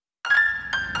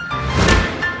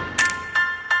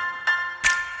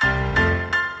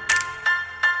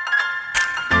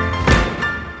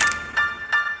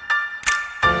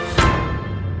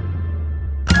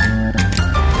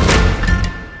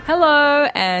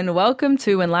and welcome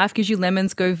to When Life Gives You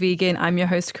Lemons, Go Vegan. I'm your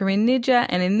host, Corinne Nidja,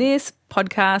 and in this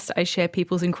podcast, I share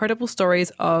people's incredible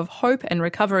stories of hope and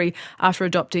recovery after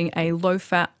adopting a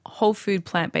low-fat, whole-food,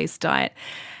 plant-based diet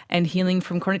and healing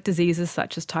from chronic diseases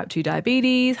such as type 2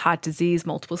 diabetes, heart disease,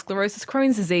 multiple sclerosis,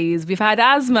 Crohn's disease. We've had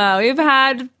asthma, we've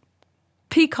had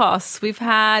PCOS, we've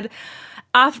had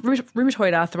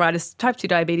rheumatoid arthritis, type 2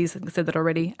 diabetes, I said that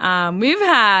already. We've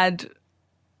had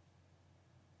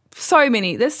so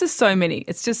many. There's just so many.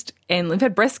 It's just endless. We've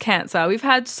had breast cancer. We've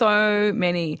had so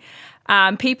many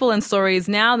people and stories.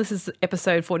 Now this is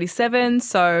episode 47,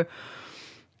 so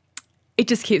it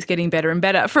just keeps getting better and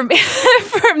better. From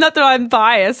not that I'm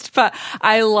biased, but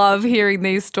I love hearing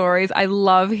these stories. I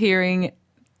love meeting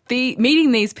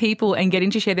these people and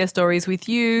getting to share their stories with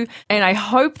you. And I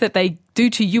hope that they do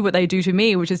to you what they do to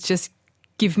me, which is just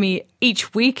give me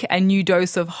each week a new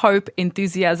dose of hope,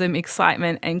 enthusiasm,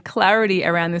 excitement, and clarity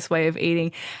around this way of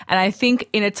eating. And I think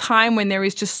in a time when there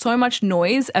is just so much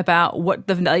noise about what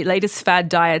the latest fad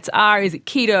diets are, is it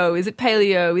keto, is it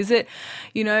paleo, is it,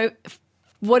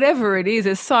 whatever it is,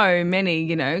 there's so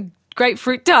many,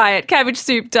 grapefruit diet, cabbage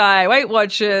soup diet, Weight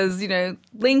Watchers,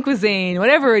 lean cuisine,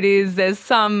 whatever it is, there's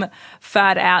some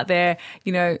fad out there,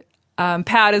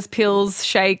 powders, pills,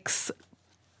 shakes,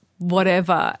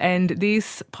 whatever. And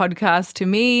this podcast to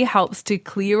me helps to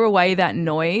clear away that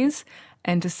noise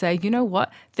and to say, you know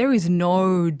what, there is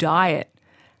no diet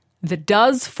that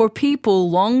does for people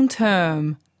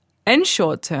long-term and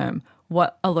short-term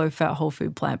what a low-fat,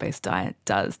 whole-food, plant-based diet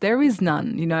does. There is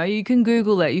none. You can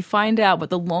Google it. You find out what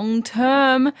the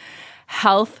long-term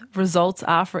health results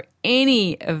are for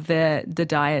any of the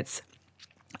diets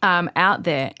out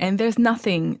there. And there's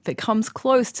nothing that comes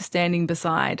close to standing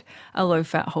beside a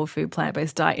low-fat, whole-food,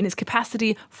 plant-based diet in its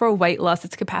capacity for weight loss,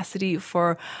 its capacity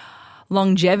for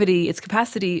longevity, its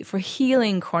capacity for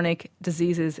healing chronic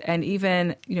diseases and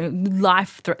even,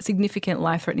 significant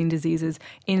life-threatening diseases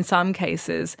in some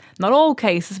cases, not all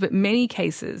cases, but many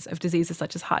cases of diseases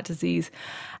such as heart disease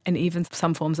and even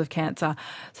some forms of cancer.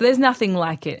 So there's nothing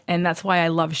like it. And that's why I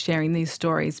love sharing these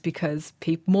stories, because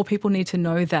more people need to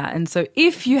know that. And so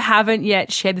if you haven't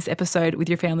yet shared this episode with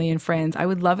your family and friends, I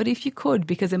would love it if you could,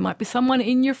 because there might be someone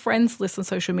in your friends list on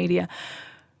social media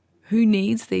who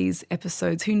needs these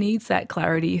episodes, who needs that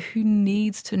clarity, who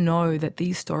needs to know that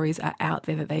these stories are out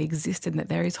there, that they exist, and that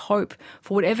there is hope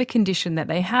for whatever condition that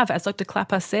they have. As Dr.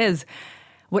 Clapper says,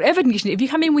 whatever condition, if you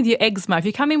come in with your eczema, if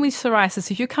you come in with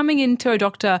psoriasis, if you're coming into a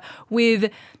doctor with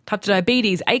type 2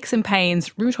 diabetes, aches and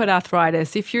pains, rheumatoid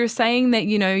arthritis, if you're saying that,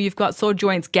 you've got sore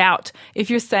joints, gout, if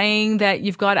you're saying that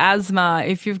you've got asthma,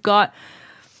 if you've got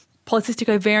polycystic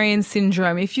ovarian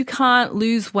syndrome, if you can't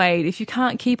lose weight, if you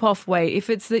can't keep off weight, if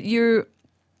it's that you've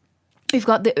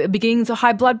got the beginnings of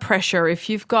high blood pressure, if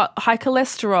you've got high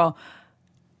cholesterol,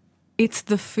 it's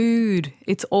the food.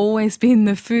 It's always been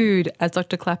the food, as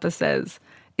Dr. Clapper says.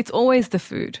 It's always the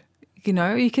food.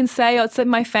 You can say, it's in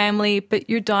my family, but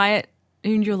your diet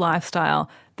and your lifestyle,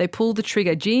 they pull the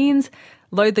trigger. Genes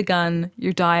load the gun,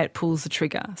 your diet pulls the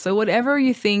trigger. So whatever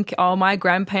you think, my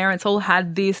grandparents all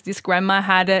had this grandma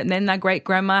had it, and then that great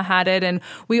grandma had it, and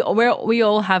we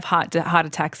all have heart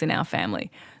attacks in our family.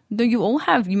 No,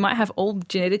 you might have all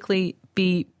genetically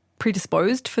be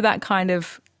predisposed for that kind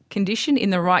of condition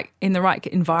in the right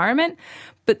environment,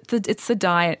 but it's the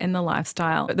diet and the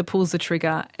lifestyle that pulls the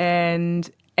trigger. And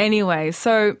anyway,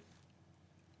 so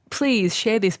please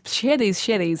share these.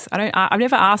 I've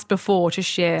never asked before to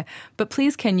share, but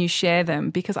please can you share them?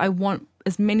 Because I want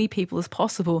as many people as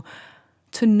possible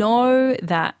to know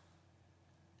that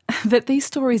these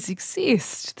stories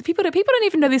exist. The people don't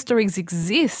even know these stories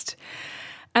exist.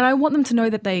 And I want them to know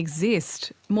that they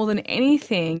exist. More than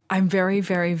anything, I'm very,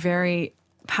 very, very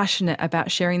passionate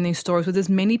about sharing these stories with as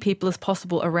many people as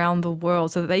possible around the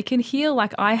world, so that they can heal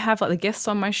like I have, like the guests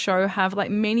on my show have,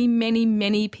 like many, many,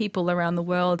 many people around the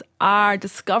world are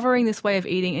discovering this way of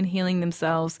eating and healing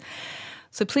themselves.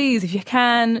 So please, if you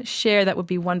can share, that would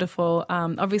be wonderful.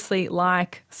 Obviously,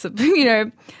 like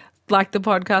the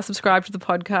podcast, subscribe to the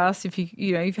podcast. If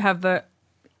you have the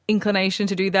inclination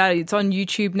to do that, it's on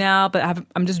YouTube now, but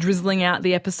I'm just drizzling out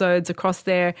the episodes across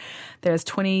there. There's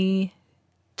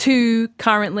 22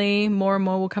 currently. More and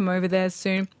more will come over there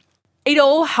soon. It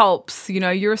all helps,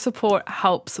 your support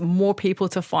helps more people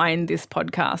to find this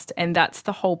podcast. And that's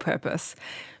the whole purpose,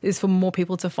 is for more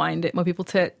people to find it, more people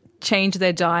to change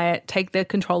their diet, take their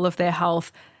control of their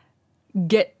health,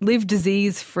 live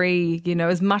disease-free,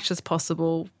 as much as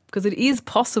possible, because it is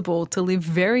possible to live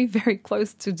very, very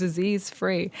close to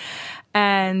disease-free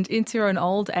and into your own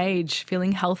old age,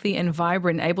 feeling healthy and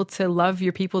vibrant, able to love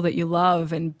your people that you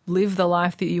love and live the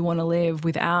life that you want to live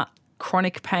without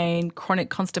chronic pain, chronic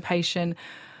constipation,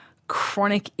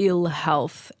 chronic ill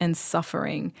health and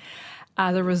suffering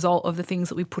as a result of the things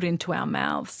that we put into our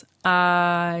mouths.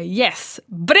 Yes.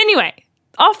 But anyway,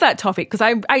 off that topic, because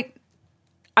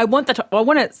I want to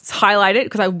highlight it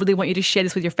because I really want you to share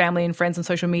this with your family and friends on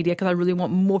social media because I really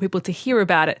want more people to hear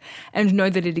about it and know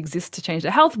that it exists to change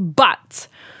their health. But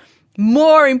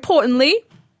more importantly,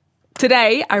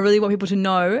 today I really want people to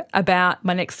know about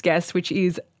my next guest, which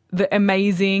is the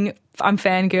amazing, I'm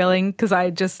fangirling because I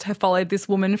just have followed this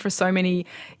woman for so many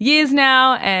years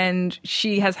now and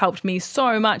she has helped me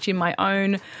so much in my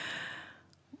own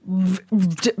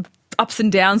ups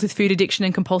and downs with food addiction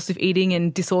and compulsive eating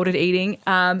and disordered eating.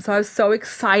 So I was so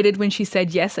excited when she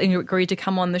said yes and agreed to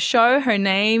come on the show. Her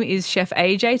name is Chef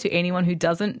AJ. To anyone who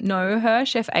doesn't know her,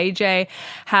 Chef AJ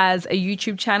has a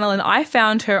YouTube channel and I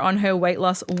found her on her Weight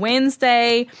Loss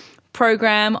Wednesday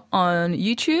program on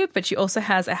YouTube, but she also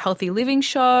has a healthy living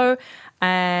show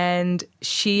and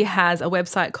she has a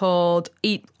website called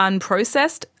Eat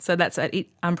Unprocessed. So that's at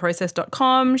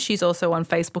eatunprocessed.com. She's also on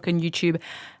Facebook and YouTube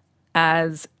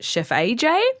as Chef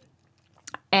AJ.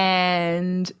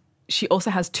 And she also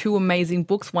has 2 amazing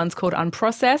books. One's called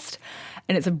Unprocessed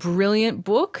and it's a brilliant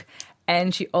book.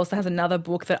 And she also has another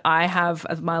book that I have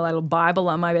as my little Bible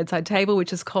on my bedside table,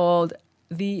 which is called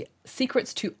The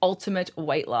Secrets to Ultimate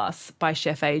Weight Loss by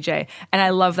Chef AJ. And I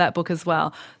love that book as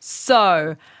well.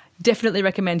 So definitely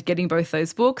recommend getting both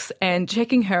those books and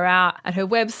checking her out at her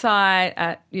website,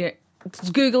 at,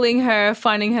 Googling her,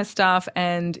 finding her stuff,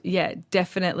 and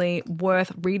definitely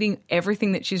worth reading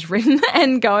everything that she's written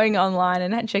and going online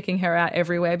and checking her out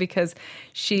everywhere because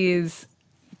she is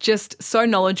just so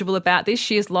knowledgeable about this.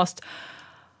 She has lost,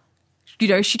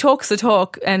 she talks the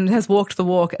talk and has walked the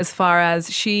walk as far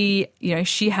as she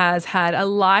has had a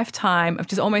lifetime of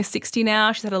just almost 60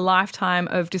 now. She's had a lifetime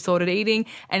of disordered eating.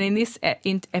 And in this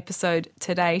episode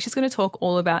today, she's going to talk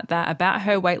all about that, about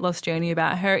her weight loss journey,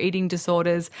 about her eating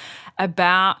disorders,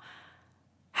 about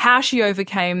how she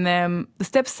overcame them, the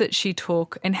steps that she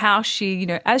took, and how she,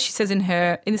 as she says in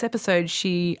this episode,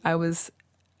 I was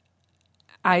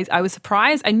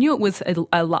surprised. I knew it was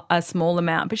a small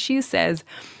amount, but she says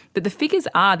that the figures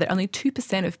are that only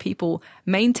 2% of people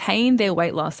maintain their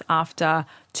weight loss after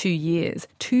 2 years.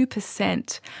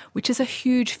 2%, which is a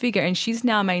huge figure. And she's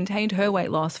now maintained her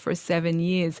weight loss for 7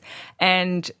 years.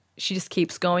 And she just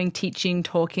keeps going, teaching,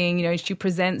 talking. She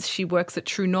presents, she works at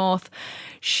True North.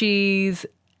 She's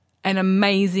an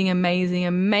amazing, amazing,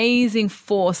 amazing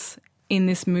force in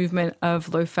this movement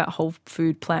of low-fat, whole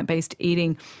food, plant-based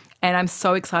eating. And I'm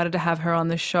so excited to have her on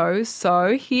the show.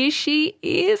 So here she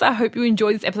is. I hope you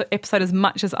enjoyed this episode as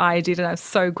much as I did. And I'm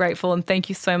so grateful. And thank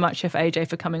you so much, Chef AJ,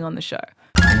 for coming on the show.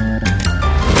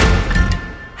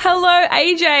 Hello,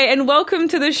 AJ, and welcome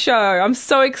to the show. I'm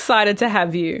so excited to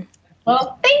have you.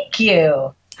 Well, thank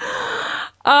you.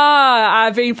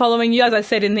 I've been following you. As I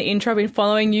said in the intro, I've been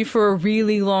following you for a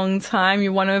really long time.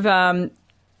 You're one of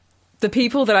the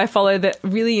people that I follow that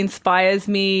really inspires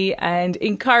me and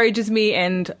encourages me,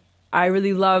 and I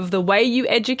really love the way you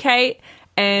educate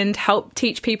and help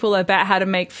teach people about how to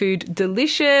make food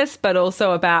delicious, but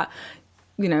also about,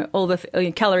 all the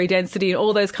calorie density and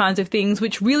all those kinds of things,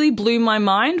 which really blew my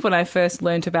mind when I first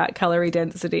learned about calorie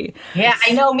density. Yeah,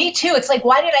 I know. Me too. It's like,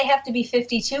 why did I have to be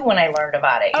 52 when I learned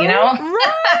about it?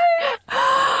 Right.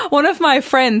 One of my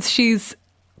friends,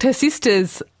 her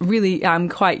sister's really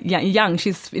quite young.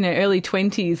 She's in her early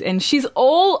 20s and she's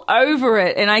all over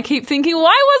it. And I keep thinking,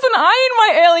 why wasn't I in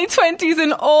my early 20s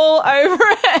and all over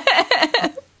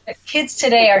it? Kids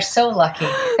today are so lucky.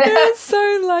 They're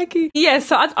so lucky. Yeah,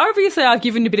 so obviously I've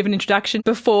given you a bit of an introduction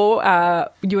before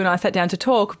you and I sat down to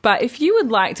talk. But if you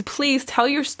would like to please tell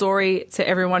your story to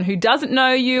everyone who doesn't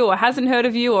know you or hasn't heard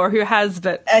of you or who has,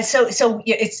 but...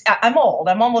 I'm old.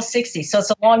 I'm almost 60, so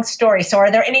it's a long story. So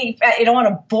are there any... I don't want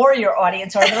to bore your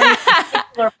audience. Are there any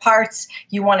particular parts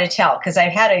you want to tell? Because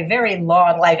I've had a very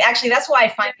long life. Actually, that's why I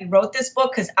finally wrote this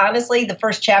book, because honestly, the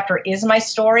first chapter is my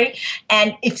story.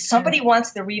 And if somebody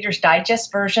wants the Reader's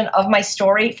Digest version of my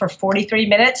story for 43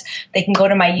 minutes, they can go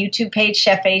to my YouTube page,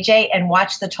 Chef AJ, and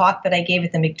watch the talk that I gave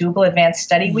at the McDougall Advanced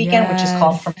Study Weekend, which is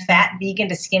called From Fat Vegan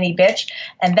to Skinny Bitch.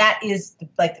 And that is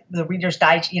like the Reader's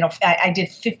Digest. I did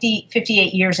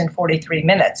 58 years in 43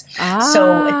 minutes.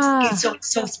 So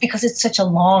it's because it's such a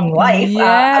long life.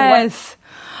 Yes.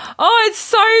 It's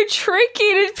so tricky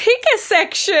to pick a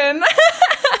section.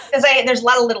 Because there's a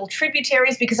lot of little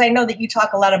tributaries, because I know that you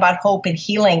talk a lot about hope and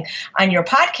healing on your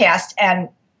podcast. And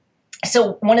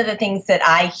so one of the things that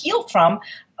I healed from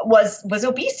was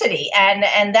obesity.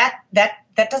 And that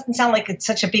doesn't sound like it's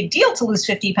such a big deal to lose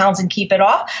 50 pounds and keep it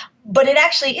off. But it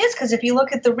actually is, because if you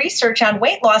look at the research on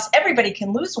weight loss, everybody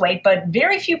can lose weight, but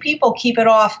very few people keep it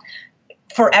off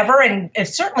forever, and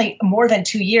it's certainly more than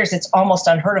 2 years. It's almost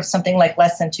unheard of, something like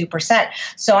less than 2%.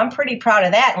 So I'm pretty proud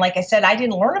of that. And like I said, I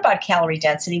didn't learn about calorie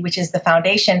density, which is the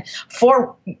foundation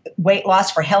for weight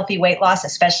loss, for healthy weight loss,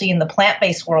 especially in the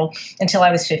plant-based world, until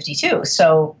I was 52.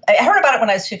 So I heard about it when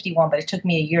I was 51, but it took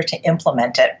me a year to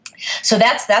implement it. So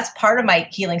that's part of my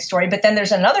healing story. But then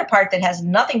there's another part that has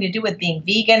nothing to do with being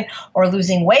vegan or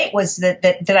losing weight, was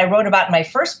that I wrote about in my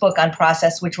first book on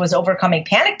process, which was overcoming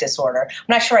panic disorder. I'm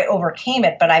not sure I overcame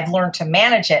it, but I've learned to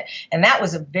manage it. And that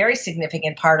was a very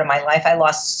significant part of my life. I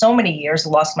lost so many years,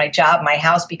 lost my job, my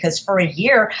house, because for a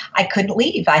year I couldn't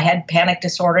leave. I had panic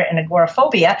disorder and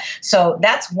agoraphobia. So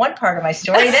that's one part of my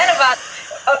story. Then about,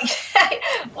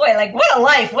 boy, like what a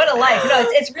life, what a life.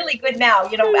 It's really good now.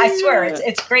 I swear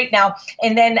it's great now.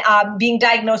 And then being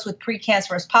diagnosed with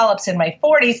precancerous polyps in my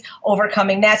 40s,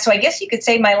 overcoming that. So I guess you could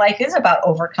say my life is about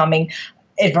overcoming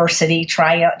adversity,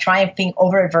 triumphing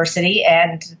over adversity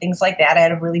and things like that. I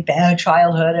had a really bad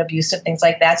childhood, abusive, things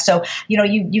like that. So,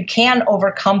 you can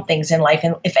overcome things in life.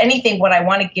 And if anything, what I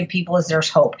want to give people is there's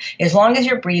hope. As long as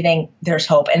you're breathing, there's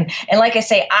hope. And like I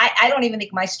say, I don't even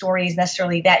think my story is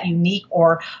necessarily that unique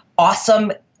or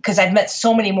awesome, because I've met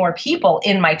so many more people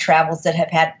in my travels that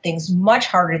have had things much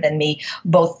harder than me,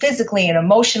 both physically and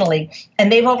emotionally,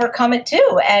 and they've overcome it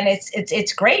too. And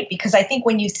it's great, because I think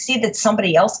when you see that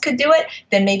somebody else could do it,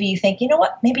 then maybe you think, you know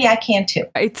what, maybe I can too.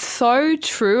 It's so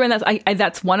true, and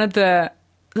that's one of there's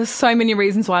so many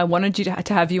reasons why I wanted you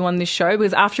to have you on this show,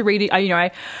 because after reading,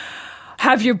 I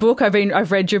have your book.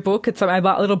 I've read your book. It's my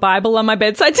little Bible on my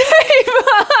bedside table.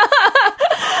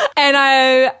 And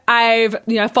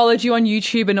I've followed you on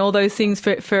YouTube and all those things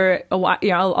for a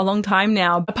while, a long time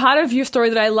now. A part of your story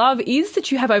that I love is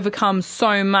that you have overcome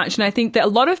so much, and I think that a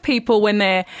lot of people, when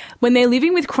they're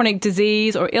living with chronic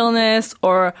disease or illness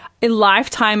or a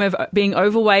lifetime of being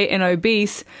overweight and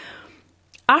obese,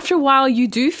 after a while you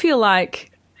do feel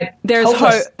like there's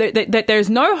hopeless. hope. That there's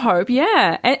no hope.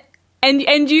 Yeah. And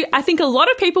I think a lot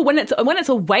of people, when it's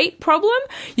a weight problem,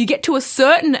 you get to a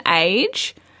certain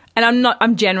age. And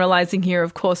I'm generalizing here,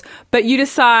 of course, but you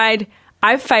decide,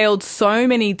 I've failed so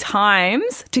many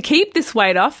times to keep this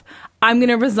weight off. I'm going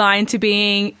to resign to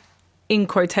being, in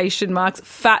quotation marks,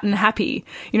 fat and happy,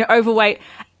 overweight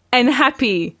and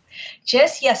happy.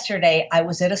 Just yesterday, I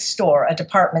was at a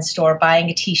department store, buying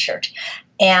a T-shirt.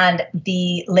 And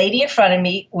the lady in front of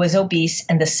me was obese,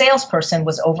 and the salesperson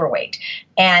was overweight.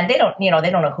 And they don't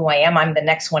know who I am. I'm the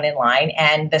next one in line.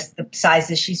 And the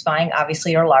sizes she's buying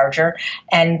obviously are larger.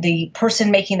 And the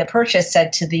person making the purchase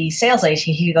said to the sales lady,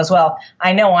 he goes, well,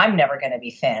 I know I'm never going to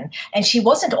be thin. And she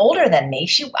wasn't older than me.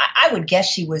 I would guess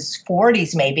she was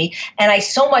 40s maybe. And I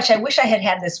wish I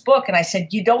had this book. And I said,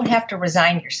 you don't have to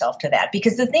resign yourself to that.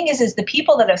 Because the thing is the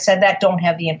people that have said that don't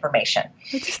have the information.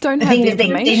 They just don't have the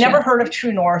information. They never heard of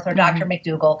True North or Dr.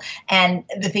 McDougall. And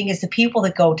the thing is, the people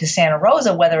that go to Santa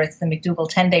Rosa, whether it's the McDougall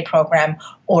 10-day program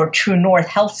or True North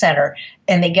Health Center,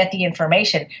 and they get the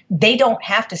information, they don't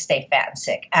have to stay fat and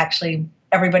sick. Actually,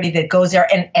 everybody that goes there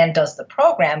and does the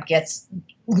program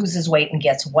loses weight and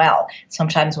gets well.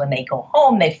 Sometimes when they go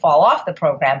home, they fall off the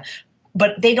program,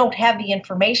 but they don't have the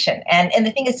information. And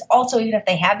the thing is also, even if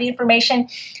they have the information,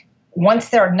 once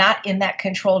they're not in that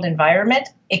controlled environment,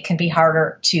 it can be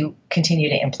harder to continue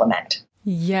to implement.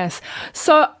 Yes.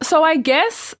 So I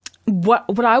guess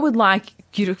what I would like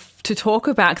you to talk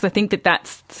about, because I think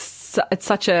it's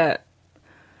such a,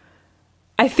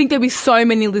 I think there'll be so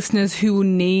many listeners who will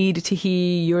need to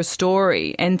hear your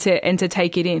story and to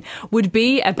take it in, would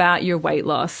be about your weight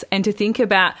loss, and to think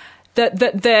about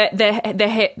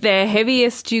the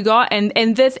heaviest you got, and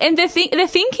the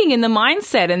thinking and the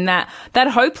mindset, and that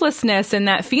hopelessness and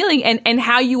that feeling, and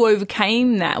how you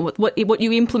overcame that, what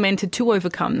you implemented to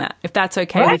overcome that, if that's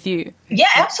okay with you. Yeah,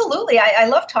 absolutely. I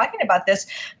love talking about this,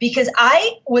 because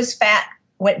I was fat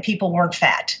when people weren't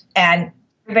fat, and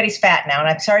everybody's fat now. And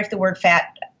I'm sorry if the word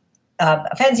fat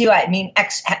offends you. I mean,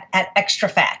 extra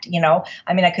fat,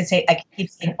 I mean, I keep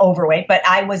saying overweight, but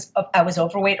I was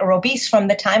overweight or obese from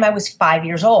the time I was 5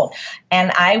 years old.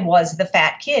 And I was the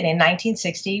fat kid. In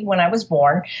 1960, when I was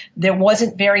born, there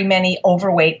wasn't very many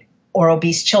overweight or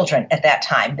obese children at that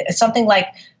time. Something like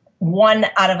 1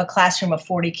 out of a classroom of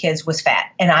 40 kids was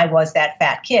fat. And I was that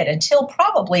fat kid until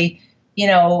probably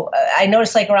I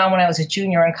noticed like around when I was a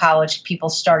junior in college, people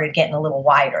started getting a little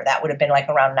wider. That would have been like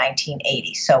around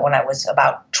 1980. So when I was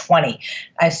about 20,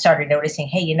 I started noticing,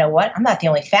 hey, you know what? I'm not the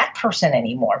only fat person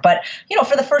anymore. But,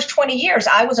 for the first 20 years,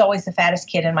 I was always the fattest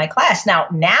kid in my class.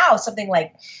 Now something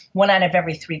like 1 out of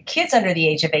every 3 kids under the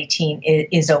age of 18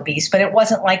 is obese, but it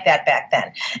wasn't like that back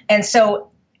then. And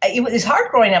so it was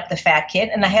hard growing up the fat kid,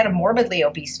 and I had a morbidly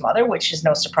obese mother, which is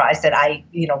no surprise that I,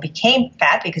 became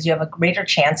fat, because you have a greater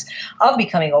chance of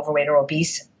becoming overweight or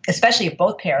obese, especially if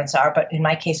both parents are. But in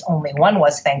my case, only one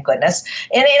was, thank goodness.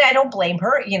 And I don't blame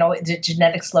her. The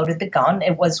genetics loaded the gun.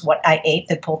 It was what I ate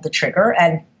that pulled the trigger.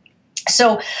 And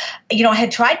so, I had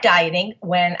tried dieting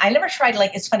when I never tried,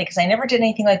 like, it's funny because I never did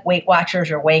anything like Weight Watchers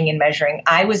or weighing and measuring.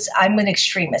 I'm an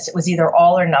extremist. It was either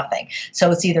all or nothing. So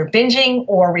it's either binging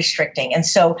or restricting. And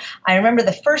so I remember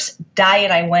the first diet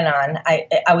I went on,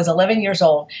 I was 11 years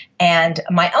old, and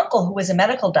my uncle, who was a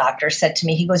medical doctor, said to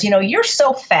me, he goes, you're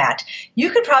so fat,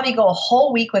 you could probably go a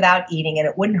whole week without eating and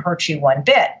it wouldn't hurt you one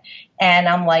bit. And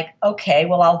I'm like, okay,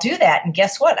 well, I'll do that. And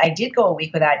guess what? I did go a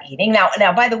week without eating. Now,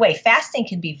 by the way, fasting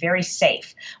can be very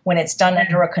safe when it's done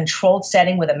under a controlled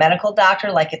setting with a medical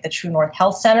doctor, like at the True North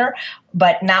Health Center,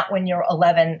 but not when you're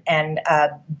 11 and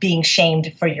being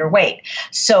shamed for your weight.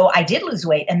 So I did lose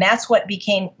weight. And that's what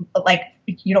became like,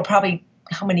 probably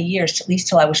how many years, at least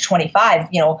till I was 25,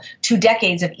 2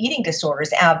 decades of eating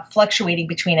disorders, fluctuating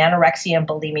between anorexia and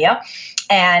bulimia.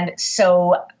 And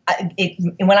so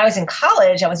when I was in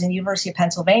college, I was in the University of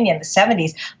Pennsylvania in the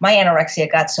 70s, my anorexia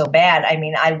got so bad. I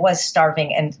mean, I was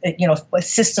starving, and,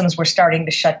 systems were starting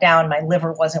to shut down. My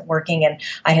liver wasn't working, and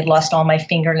I had lost all my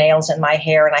fingernails and my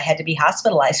hair, and I had to be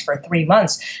hospitalized for 3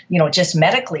 months, just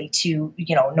medically to,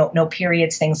 no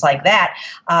periods, things like that.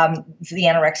 The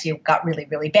anorexia got really,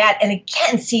 really bad. And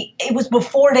again, see, it was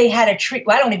before they had a treat.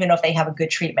 Well, I don't even know if they have a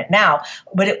good treatment now,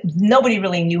 but nobody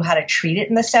really knew how to treat it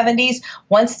in the 70s.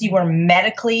 Once you were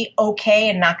medically okay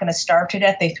and not going to starve to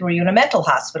death, they threw you in a mental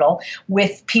hospital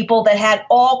with people that had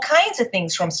all kinds of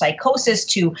things, from psychosis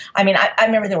to, I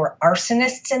remember there were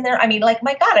arsonists in there. Like,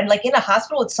 my God, I'm like in a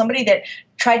hospital with somebody that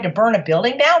tried to burn a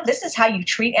building down. This is how you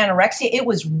treat anorexia. It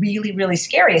was really, really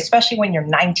scary, especially when you're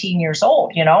 19 years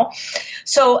old,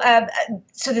 So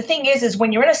the thing is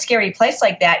when you're in a scary place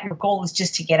like that, your goal is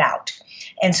just to get out.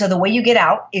 And so the way you get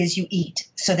out is you eat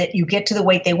so that you get to the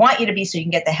weight they want you to be, so you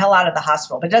can get the hell out of the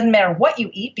hospital. But it doesn't matter what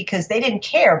you eat, because they didn't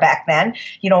care back then,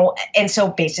 and so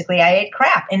basically I ate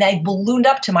crap, and I ballooned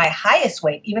up to my highest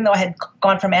weight. Even though I had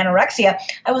gone from anorexia,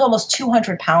 I was almost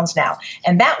 200 pounds now.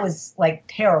 And that was like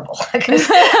terrible.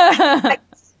 I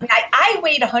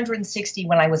weighed 160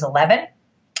 when I was 11.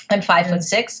 I'm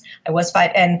 5'6". I was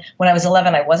 5, and when I was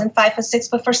 11, I wasn't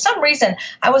 5'6". But for some reason,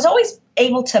 I was always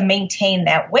able to maintain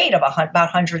that weight of about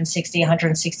 160,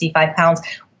 165 pounds,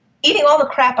 eating all the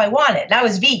crap I wanted. And I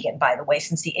was vegan, by the way,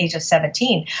 since the age of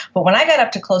 17. But when I got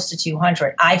up to close to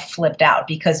 200, I flipped out,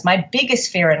 because my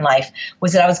biggest fear in life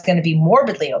was that I was going to be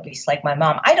morbidly obese like my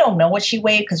mom. I don't know what she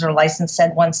weighed, because her license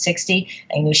said 160.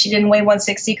 I knew she didn't weigh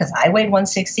 160 because I weighed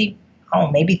 160.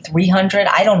 Maybe 300.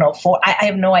 I don't know. I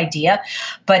have no idea.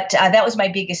 But that was my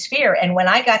biggest fear. And when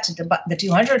I got to the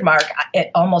 200 mark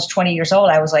at almost 20 years old,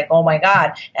 I was like, oh my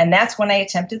God. And that's when I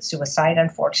attempted suicide,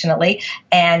 unfortunately.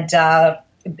 And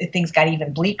things got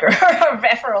even bleaker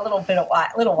for a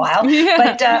little while. Yeah.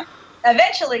 But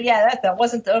eventually, that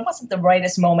wasn't the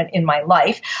brightest moment in my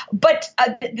life. But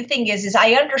the thing is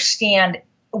I understand,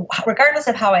 regardless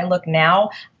of how I look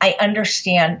now, I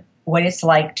understand what it's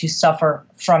like to suffer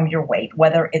from your weight,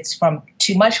 whether it's from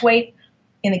too much weight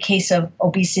in the case of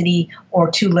obesity or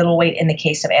too little weight in the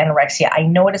case of anorexia. I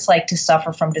know what it's like to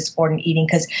suffer from discordant eating,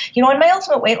 because, in my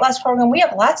Ultimate Weight Loss program, we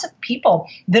have lots of people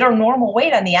that are normal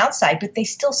weight on the outside, but they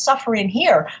still suffer in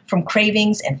here from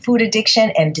cravings and food addiction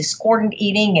and discordant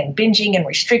eating and binging and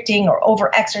restricting or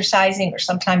over-exercising or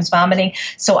sometimes vomiting.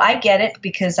 So I get it,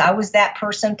 because I was that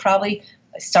person. Probably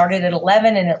I started at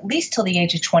 11, and at least till the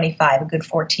age of 25, a good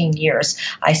 14 years,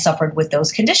 I suffered with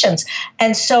those conditions.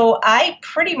 And so I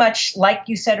pretty much, like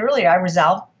you said earlier, I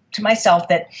resolved to myself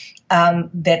that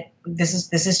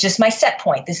this is just my set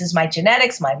point. This is my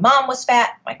genetics. My mom was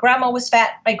fat. My grandma was fat.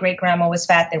 My great grandma was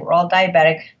fat. They were all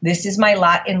diabetic. This is my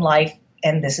lot in life,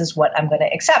 and this is what I'm going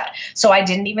to accept. So I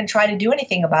didn't even try to do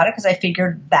anything about it, because I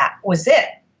figured that was it.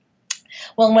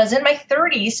 Well, when I was in my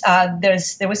 30s,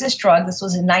 there was this drug. This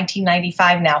was in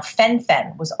 1995 now.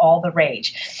 Fen-Phen was all the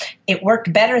rage. It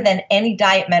worked better than any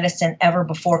diet medicine ever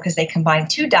before, because they combined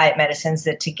 2 diet medicines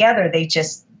that together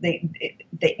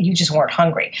you just weren't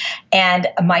hungry. And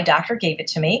my doctor gave it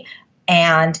to me,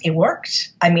 and it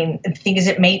worked. The thing is,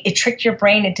 it tricked your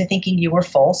brain into thinking you were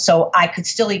full, so I could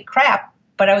still eat crap,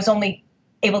 but I was only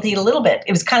able to eat a little bit.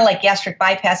 It was kind of like gastric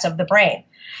bypass of the brain.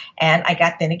 And I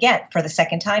got thin again for the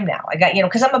second time now. I got,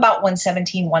 because I'm about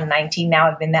 117, 119 now.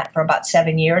 I've been that for about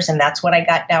 7 years. And that's what I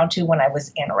got down to when I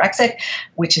was anorexic,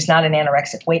 which is not an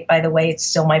anorexic weight, by the way. It's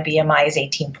still my BMI is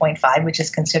 18.5, which is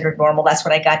considered normal. That's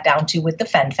what I got down to with the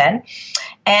fen-phen.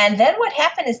 And then what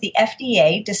happened is the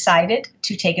FDA decided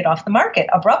to take it off the market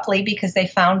abruptly because they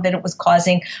found that it was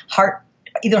causing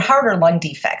either heart or lung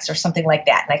defects or something like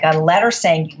that. And I got a letter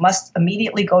saying you must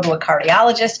immediately go to a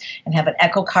cardiologist and have an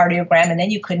echocardiogram, and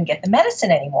then you couldn't get the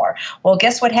medicine anymore. Well,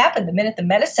 guess what happened? The minute the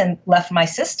medicine left my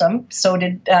system, so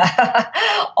did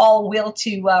all will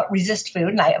to resist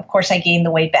food. And of course, I gained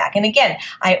the weight back. And again,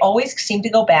 I always seem to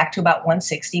go back to about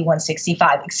 160,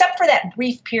 165, except for that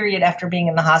brief period after being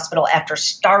in the hospital, after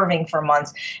starving for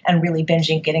months and really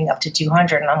binging, getting up to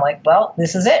 200. And I'm like, well,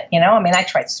 this is it. I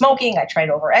tried smoking, I tried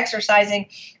over-exercising,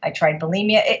 I tried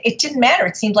bulimia. It didn't matter.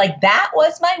 It seemed like that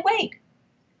was my weight.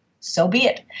 So be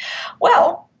it.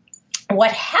 Well,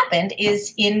 what happened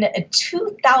is in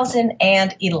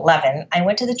 2011, I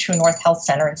went to the True North Health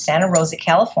Center in Santa Rosa,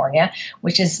 California,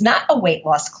 which is not a weight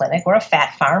loss clinic or a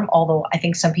fat farm, although I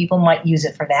think some people might use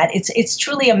it for that. It's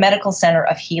truly a medical center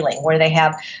of healing where they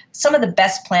have some of the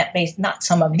best plant-based, not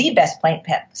some of the best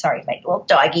sorry, my little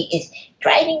doggy is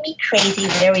driving me crazy.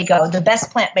 There we go. The best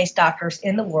plant-based doctors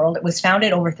in the world. It was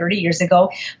founded over 30 years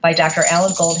ago by Dr.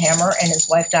 Alan Goldhammer and his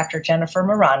wife, Dr. Jennifer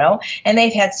Morano. And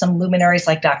they've had some luminaries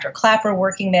like Dr. Clapper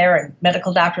working there and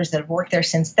medical doctors that have worked there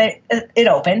since it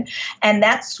opened. And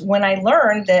that's when I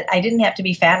learned that I didn't have to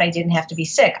be fat. I didn't have to be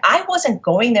sick. I wasn't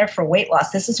going there for weight loss.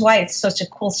 This is why it's such a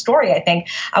cool story, I think.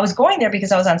 I was going there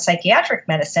because I was on psychiatric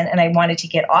medicine and I wanted to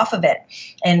get off of it.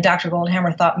 And Dr.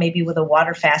 Goldhammer thought maybe with a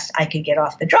water fast I could get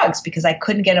off the drugs because I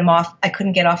couldn't get them off. I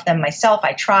couldn't get off them myself.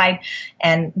 I tried,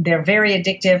 and they're very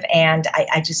addictive. And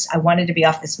I wanted to be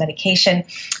off this medication.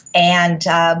 And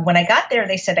when I got there,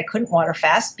 they said I couldn't water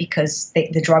fast because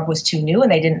the drug was too new,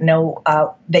 and they didn't know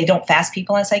they don't fast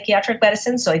people on psychiatric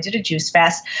medicine. So I did a juice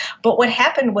fast. But what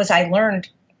happened was I learned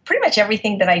pretty much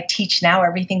everything that I teach now,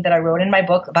 everything that I wrote in my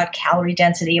book about calorie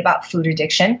density, about food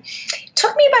addiction. It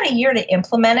took me about a year to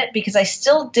implement it because I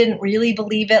still didn't really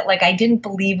believe it. Like I didn't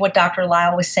believe what Dr.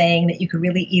 Lyle was saying, that you could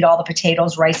really eat all the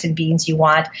potatoes, rice, and beans you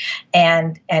want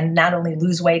and not only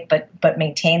lose weight, but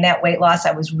maintain that weight loss.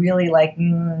 I was really like,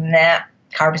 nah.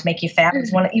 Carbs make you fat.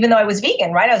 Even though I was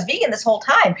vegan, right? I was vegan this whole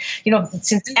time.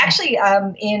 Since actually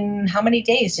in how many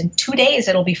days? In 2 days,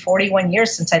 it'll be 41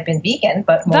 years since I've been vegan.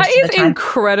 But most that is of the time,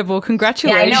 incredible.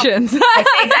 Congratulations. Yeah,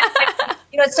 I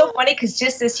know. It's so funny because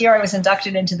just this year I was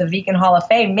inducted into the Vegan Hall of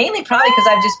Fame, mainly probably because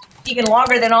I've just been vegan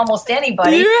longer than almost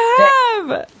anybody. You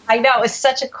have. I know. It was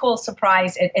such a cool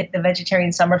surprise at the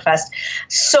Vegetarian Summerfest.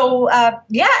 So,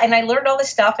 and I learned all this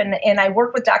stuff, and I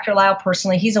worked with Dr. Lyle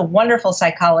personally. He's a wonderful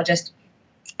psychologist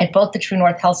at both the True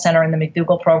North Health Center and the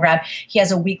McDougall program. He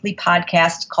has a weekly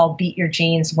podcast called Beat Your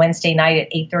Genes, Wednesday night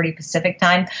at 8:30 Pacific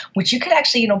time, which you could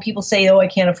actually, people say, oh, I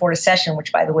can't afford a session,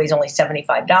 which by the way is only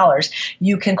 $75.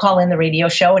 You can call in the radio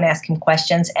show and ask him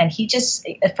questions. And he just,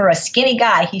 for a skinny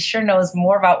guy, he sure knows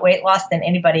more about weight loss than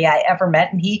anybody I ever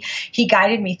met. And he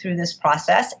guided me through this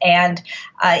process, and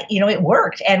it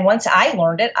worked. And once I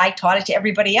learned it, I taught it to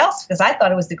everybody else because I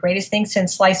thought it was the greatest thing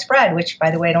since sliced bread, which by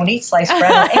the way, I don't eat sliced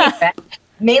bread or any fat.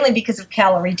 Mainly because of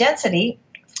calorie density.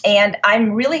 And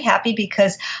I'm really happy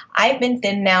because I've been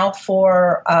thin now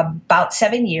for about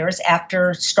 7 years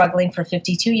after struggling for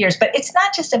 52 years. But it's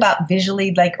not just about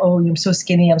visually like, oh, I'm so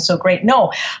skinny, I'm so great.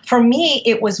 No, for me,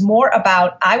 it was more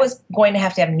about I was going to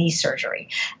have knee surgery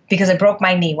because I broke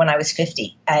my knee when I was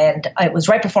 50. And it was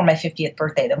right before my 50th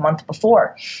birthday, the month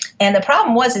before. And the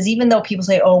problem is even though people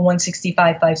say, oh,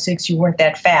 165, 5'6", you weren't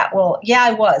that fat. Well, yeah,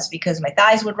 I was because my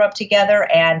thighs would rub together.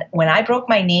 And when I broke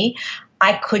my knee,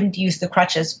 I couldn't use the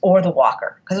crutches or the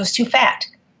walker because it was too fat.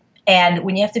 And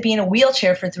when you have to be in a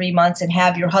wheelchair for 3 months and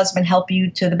have your husband help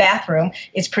you to the bathroom,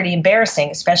 it's pretty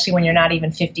embarrassing, especially when you're not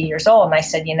even 50 years old. And I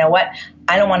said, you know what?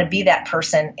 I don't want to be that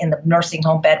person in the nursing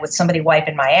home bed with somebody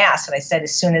wiping my ass. And I said,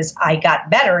 as soon as I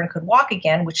got better and could walk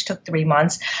again, which took 3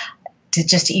 months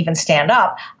to even stand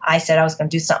up, I said I was going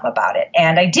to do something about it.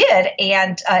 And I did.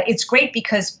 And it's great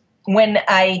because when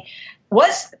I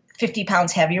was 50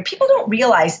 pounds heavier, people don't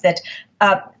realize that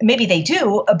maybe they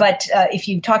do, but if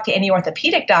you talk to any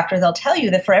orthopedic doctor, they'll tell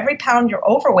you that for every pound you're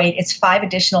overweight, it's 5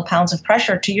 additional pounds of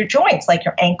pressure to your joints, like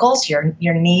your ankles, your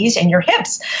knees, and your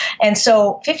hips. And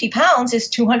so 50 pounds is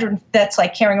 200. That's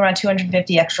like carrying around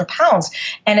 250 extra pounds.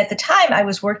 And at the time, I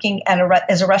was working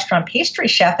as a restaurant pastry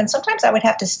chef, and sometimes I would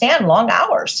have to stand long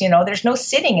hours. There's no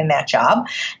sitting in that job,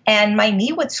 and my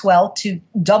knee would swell to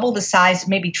double the size,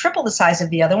 maybe triple the size of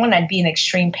the other one. I'd be in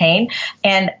extreme pain,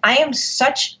 and I am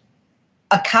such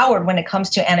a coward when it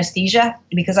comes to anesthesia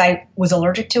because I was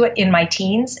allergic to it in my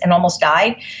teens and almost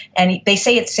died. And they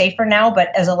say it's safer now,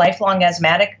 but as a lifelong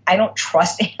asthmatic, I don't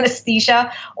trust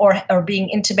anesthesia or being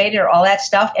intubated or all that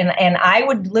stuff. And I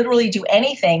would literally do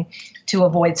anything to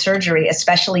avoid surgery,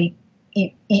 especially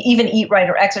even eat right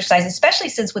or exercise, especially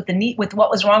since with what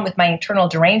was wrong with my internal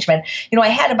derangement, I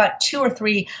had about 2 or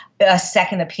 3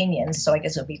 second opinions. So I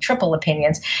guess it would be triple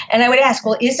opinions. And I would ask,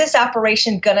 well, is this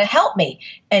operation going to help me?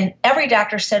 And every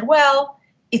doctor said, well,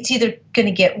 it's either going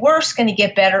to get worse, going to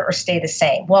get better, or stay the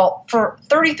same. Well, for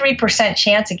 33%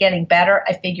 chance of getting better,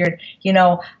 I figured,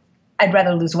 I'd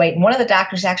rather lose weight. And one of the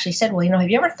doctors actually said, well, have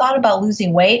you ever thought about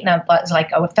losing weight? And I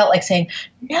felt like saying,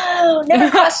 no,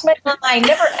 never crossed my mind,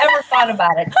 never ever thought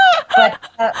about it.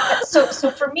 But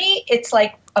so for me, it's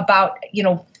like about,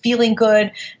 feeling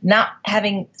good, not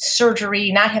having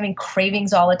surgery, not having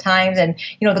cravings all the time. And,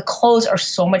 the clothes are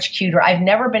so much cuter. I've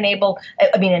never been able,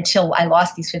 until I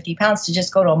lost these 50 pounds, to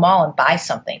just go to a mall and buy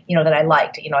something, that I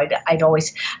liked. I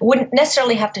wouldn't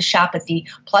necessarily have to shop at the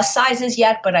plus sizes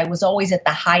yet, but I was always at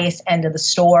the highest end of the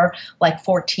store, like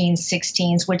 14s,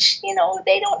 16s, which,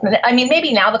 they don't,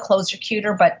 maybe now the clothes are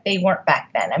cuter, but they weren't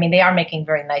back then. They are making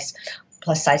very nice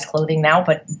plus size clothing now,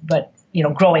 but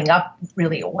growing up,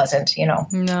 really it wasn't,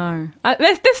 No.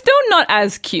 They're still not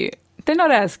as cute. They're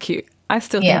not as cute. I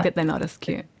still think that they're not as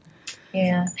cute.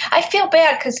 Yeah. I feel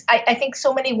bad because I think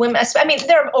so many women,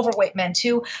 there are overweight men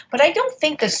too, but I don't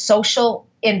think the social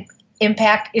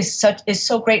impact is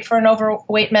so great for an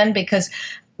overweight man because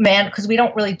we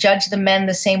don't really judge the men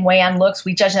the same way on looks.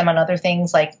 We judge them on other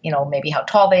things like, maybe how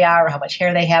tall they are or how much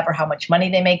hair they have or how much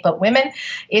money they make. But women,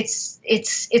 it's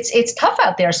tough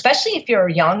out there, especially if you're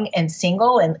young and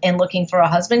single and looking for a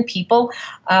husband. People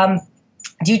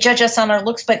do judge us on our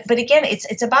looks. But again,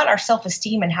 it's about our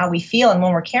self-esteem and how we feel. And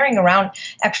when we're carrying around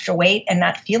extra weight and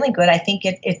not feeling good, I think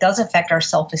it does affect our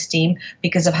self-esteem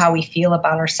because of how we feel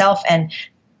about ourselves. And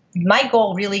my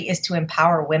goal really is to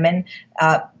empower women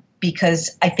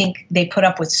because I think they put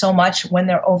up with so much when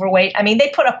they're overweight.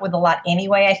 They put up with a lot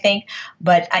anyway, I think,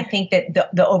 but I think that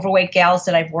the overweight gals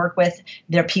that I've worked with,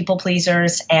 they're people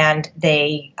pleasers and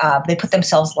they put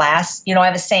themselves last. I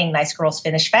have a saying, nice girls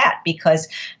finish fat, because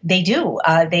they do.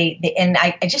 And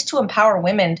I just to empower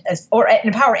women or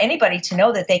empower anybody to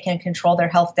know that they can control their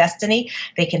health destiny.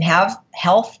 They can have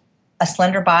health, a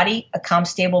slender body, a calm,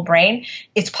 stable brain.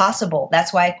 It's possible.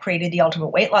 That's why I created the Ultimate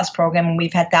Weight Loss Program, and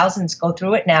we've had thousands go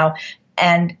through it now.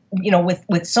 And,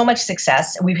 with so much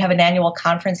success, we have an annual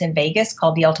conference in Vegas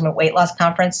called the Ultimate Weight Loss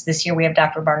Conference. This year we have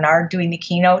Dr. Barnard doing the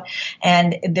keynote.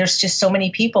 And there's just so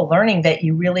many people learning that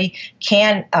you really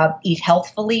can eat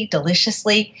healthfully,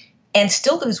 deliciously, and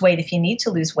still lose weight if you need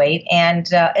to lose weight and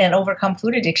overcome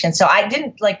food addiction. So I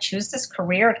didn't choose this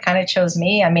career. It kind of chose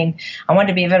me. I wanted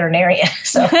to be a veterinarian.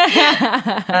 So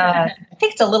I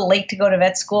think it's a little late to go to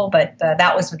vet school, but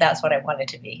that's what I wanted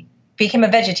to be. Became a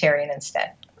vegetarian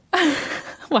instead.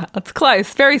 Well, it's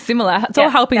close. Very similar. It's all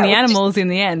helping the animals in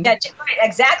the end. Yeah, right,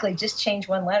 exactly. Just change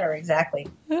one letter. Exactly.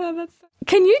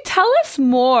 Can you tell us a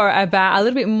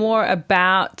little bit more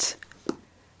about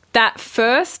that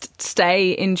first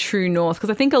stay in True North? Because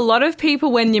I think a lot of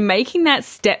people, when you're making that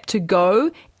step to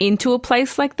go into a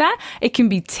place like that, it can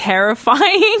be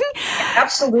terrifying.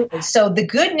 Absolutely. So the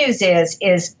good news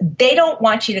is they don't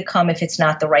want you to come if it's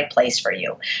not the right place for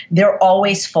you. They're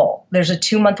always full. There's a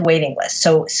 2-month waiting list.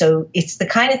 So it's the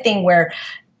kind of thing where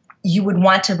you would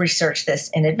want to research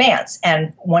this in advance.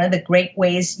 And one of the great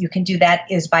ways you can do that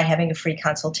is by having a free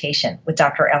consultation with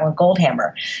Dr. Ellen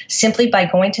Goldhammer, simply by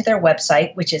going to their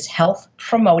website, which is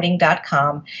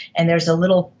healthpromoting.com. And there's a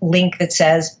little link that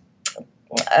says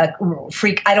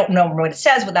free. I don't know what it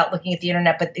says without looking at the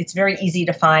internet, but it's very easy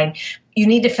to find. You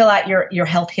need to fill out your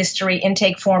health history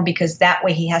intake form because that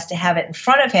way he has to have it in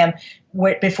front of him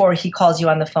before he calls you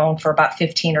on the phone for about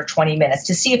 15 or 20 minutes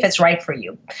to see if it's right for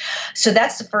you. So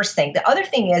that's the first thing. The other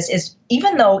thing is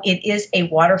even though it is a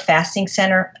water fasting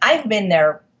center, I've been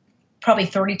there probably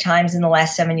 30 times in the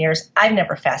last 7 years. I've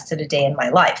never fasted a day in my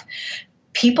life.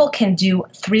 People can do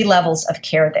 3 levels of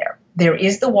care there. there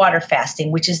is the water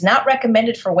fasting, which is not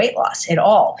recommended for weight loss at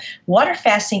all. Water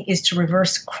fasting is to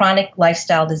reverse chronic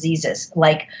lifestyle diseases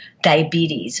like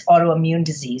diabetes, autoimmune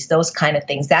disease, those kind of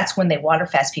things. That's when they water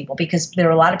fast people, because there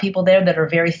are a lot of people there that are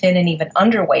very thin and even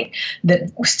underweight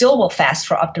that still will fast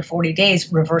for up to 40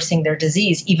 days, reversing their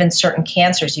disease. Even certain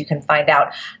cancers, you can find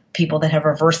out people that have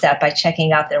reversed that by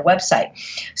checking out their website.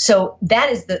 So that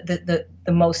is the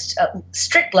most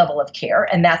strict level of care,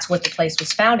 and that's what the place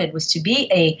was founded, was to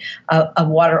be a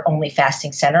water-only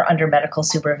fasting center under medical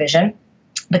supervision.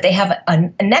 But they have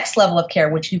a next level of care,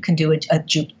 which you can do a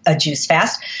juice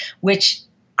fast, which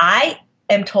I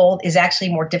am told is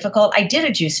actually more difficult. I did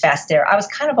a juice fast there. I was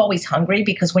kind of always hungry,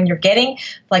 because when you're getting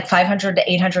like 500 to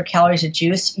 800 calories of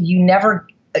juice, you never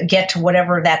get to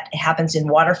whatever that happens in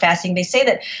water fasting. They say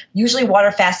that usually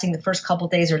water fasting, the first couple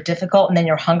of days are difficult and then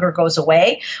your hunger goes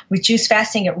away. With juice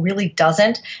fasting, it really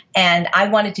doesn't. And I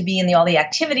wanted to be in all the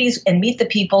activities and meet the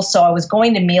people. So I was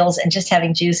going to meals and just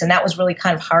having juice. And that was really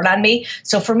kind of hard on me.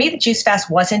 So for me, the juice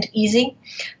fast wasn't easy.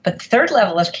 But the third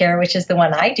level of care, which is the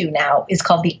one I do now, is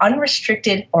called the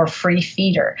unrestricted or free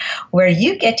feeder, where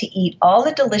you get to eat all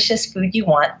the delicious food you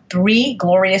want, 3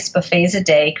 glorious buffets a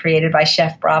day created by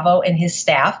Chef Bravo and his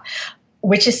staff,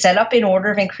 which is set up in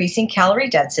order of increasing calorie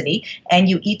density, and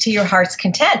you eat to your heart's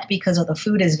content, because the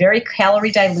food is very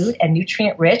calorie dilute and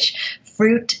nutrient rich.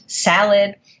 Fruit,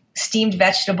 salad, steamed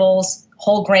vegetables,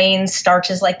 whole grains,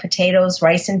 starches like potatoes,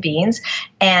 rice, and beans.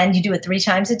 And you do it 3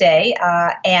 times a day.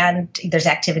 And there's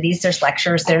activities, there's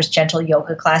lectures, there's gentle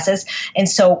yoga classes. And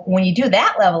so when you do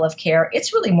that level of care,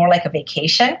 it's really more like a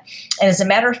vacation. And as a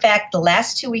matter of fact, the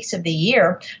last 2 weeks of the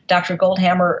year, Dr.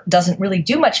 Goldhammer doesn't really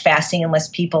do much fasting unless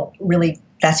people really,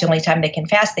 that's the only time they can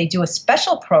fast. They do a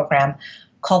special program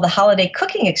called the Holiday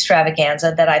Cooking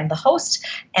Extravaganza that I'm the host,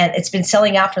 and it's been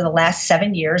selling out for the last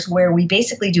 7 years, where we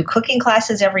basically do cooking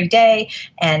classes every day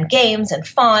and games and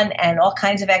fun and all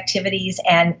kinds of activities,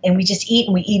 and we just eat,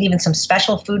 and we eat even some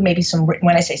special food, maybe some,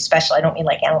 when I say special, I don't mean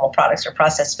like animal products or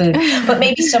processed food, but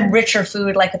maybe some richer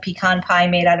food like a pecan pie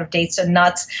made out of dates and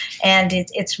nuts, and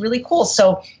it's really cool.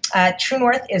 So True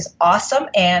North is awesome,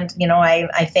 and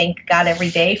I thank God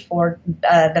every day for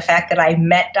the fact that I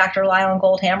met Dr. Lyle and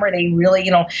Goldhammer. They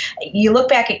really, you look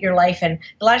back at your life, and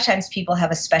a lot of times people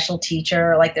have a special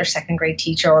teacher, like their second grade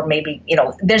teacher, or maybe,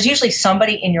 there's usually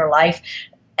somebody in your life.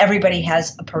 Everybody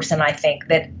has a person, I think,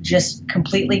 that just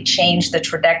completely changed the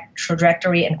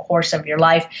trajectory and course of your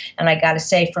life. And I got to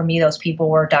say, for me, those people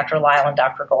were Dr. Lyle and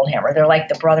Dr. Goldhammer. They're like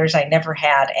the brothers I never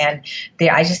had. And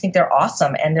I just think they're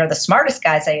awesome. And they're the smartest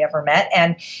guys I ever met.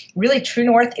 And really, True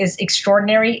North is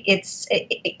extraordinary. It's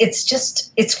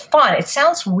fun. It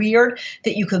sounds weird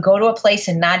that you could go to a place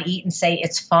and not eat and say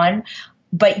it's fun.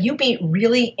 But you meet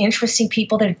really interesting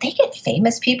people there. They get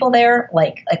famous people there,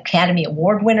 like Academy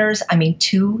Award winners. I mean,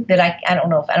 2 that I don't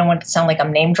know, if I don't want to sound like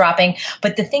I'm name dropping,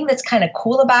 but the thing that's kind of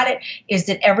cool about it is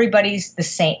that everybody's the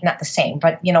same, not the same,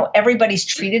 but everybody's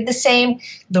treated the same.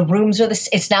 The rooms are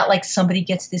it's not like somebody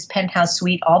gets this penthouse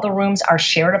suite. All the rooms are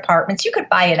shared apartments. You could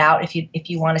buy it out if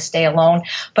you want to stay alone.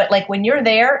 But like when you're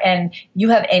there and you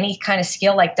have any kind of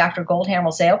skill, like Dr. Goldhammer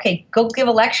will say, okay, go give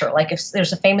a lecture. Like if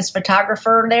there's a famous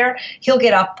photographer there, he'll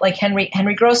get up, like Henry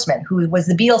Grossman, who was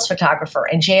the Beatles photographer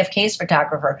and JFK's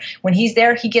photographer. When he's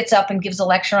there, he gets up and gives a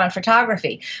lecture on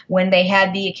photography. When they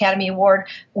had the Academy Award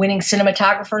winning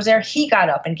cinematographers there, he got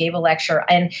up and gave a lecture.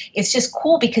 And it's just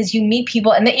cool because you meet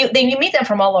people, and you meet them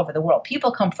from all over the world.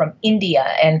 People come from India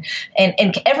and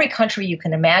every country you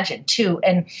can imagine too.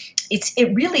 And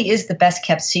it really is the best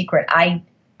kept secret. I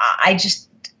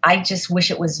just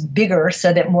wish it was bigger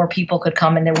so that more people could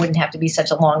come and there wouldn't have to be such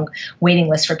a long waiting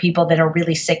list for people that are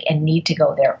really sick and need to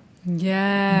go there.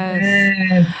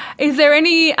 Yes. Is there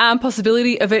any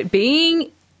possibility of it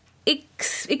being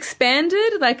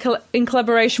expanded, like in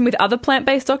collaboration with other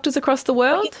plant-based doctors across the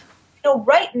world?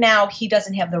 Right now he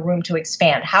doesn't have the room to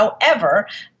expand. However,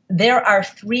 there are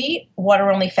 3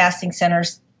 water-only fasting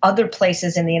centers, other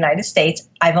places in the United States.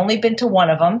 I've only been to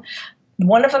one of them.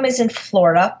 One of them is in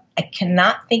Florida. I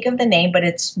cannot think of the name, but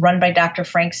it's run by Dr.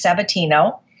 Frank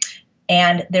Sabatino.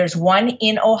 And there's one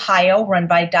in Ohio run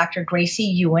by Dr. Gracie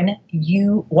Yuen,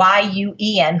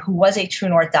 Yuen, who was a True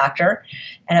North doctor.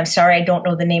 And I'm sorry, I don't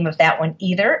know the name of that one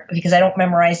either, because I don't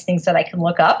memorize things that I can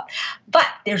look up. But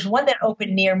there's one that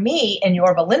opened near me in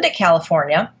Yorba Linda,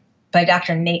 California, by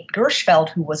Dr. Nate Gershfeld,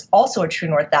 who was also a True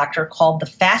North doctor, called The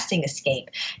Fasting Escape.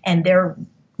 And they're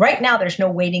Right now, there's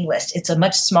no waiting list. It's a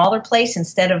much smaller place.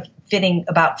 Instead of fitting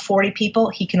about 40 people,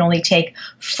 he can only take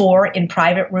 4 in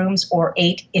private rooms or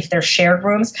 8 if they're shared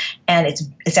rooms. And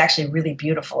it's actually really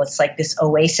beautiful. It's like this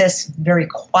oasis, very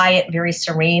quiet, very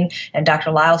serene. And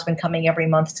Dr. Lyle's been coming every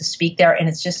month to speak there. And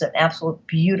it's just an absolute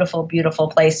beautiful, beautiful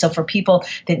place. So for people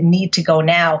that need to go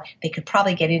now, they could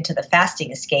probably get into the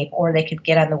fasting escape, or they could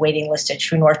get on the waiting list at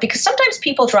True North, because sometimes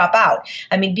people drop out.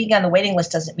 I mean, being on the waiting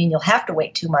list doesn't mean you'll have to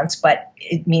wait 2 months, but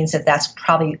it means that that's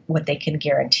probably what they can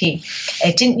guarantee.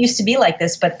 It didn't used to be like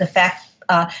this, but the fact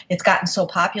it's gotten so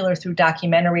popular through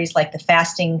documentaries like the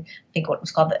fasting, I think what it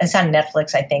was called, it's on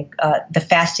Netflix, I think, the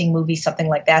fasting movie, something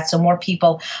like that. So more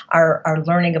people are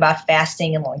learning about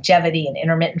fasting and longevity and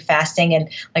intermittent fasting. And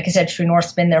like I said, True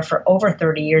North's been there for over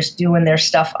 30 years doing their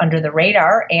stuff under the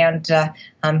radar. And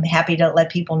I'm happy to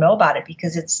let people know about it,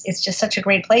 because it's just such a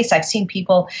great place. I've seen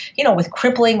people, with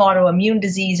crippling autoimmune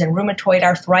disease and rheumatoid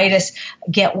arthritis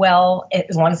get well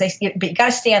as long as but you got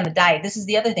to stay on the diet. This is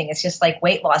the other thing. It's just like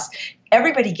weight loss.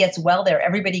 Everybody gets well there.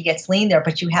 Everybody gets lean there,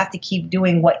 but you have to keep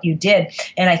doing what you did.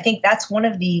 And I think that's one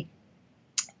of the,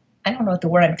 I don't know what the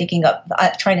word I'm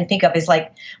trying to think of is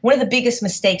like one of the biggest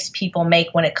mistakes people make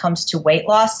when it comes to weight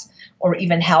loss or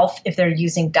even health, if they're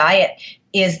using diet,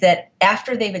 is that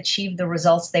after they've achieved the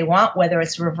results they want, whether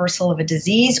it's reversal of a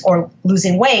disease or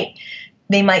losing weight,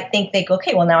 they might think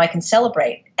okay, well, now I can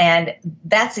celebrate. And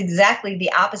that's exactly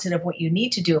the opposite of what you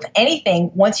need to do. If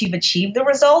anything, once you've achieved the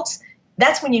results,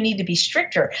 that's when you need to be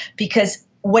stricter, because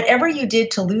whatever you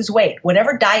did to lose weight,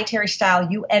 whatever dietary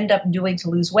style you end up doing to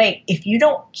lose weight, if you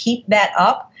don't keep that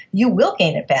up, you will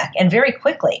gain it back, and very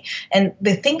quickly. And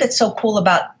the thing that's so cool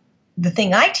about the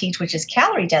thing I teach, which is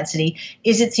calorie density,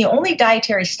 is it's the only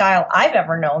dietary style I've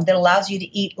ever known that allows you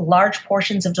to eat large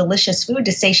portions of delicious food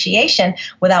to satiation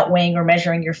without weighing or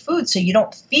measuring your food, so you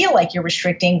don't feel like you're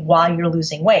restricting while you're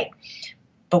losing weight.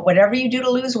 But whatever you do to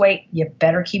lose weight, you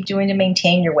better keep doing to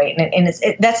maintain your weight. And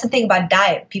that's the thing about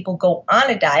diet. People go on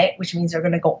a diet, which means they're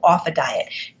going to go off a diet.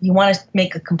 You want to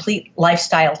make a complete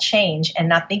lifestyle change and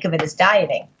not think of it as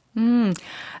dieting.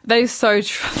 That is so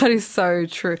true. That is so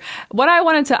true. What I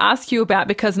wanted to ask you about,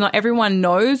 because not everyone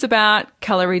knows about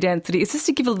calorie density, is just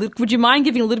to would you mind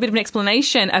giving a little bit of an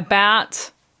explanation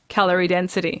about calorie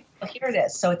density? Well, here it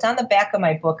is. So it's on the back of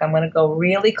my book. I'm going to go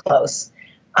really close.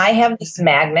 I have this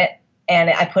magnet, and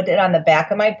I put it on the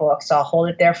back of my book, so I'll hold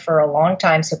it there for a long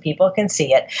time so people can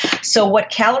see it. So what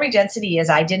calorie density is,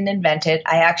 I didn't invent it.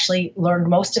 I actually learned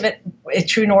most of it at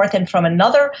True North and from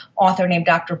another author named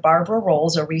Dr. Barbara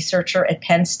Rolls, a researcher at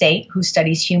Penn State who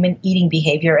studies human eating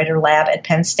behavior at her lab at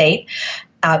Penn State.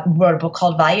 Wrote a book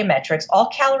called Volumetrics. All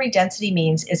calorie density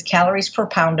means is calories per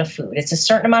pound of food. It's a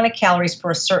certain amount of calories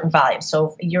per a certain volume.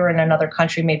 So if you're in another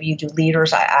country, maybe you do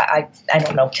liters. I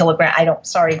don't know, kilogram. I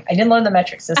didn't learn the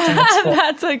metric system in school.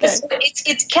 That's okay.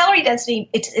 It's calorie density.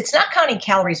 It's not counting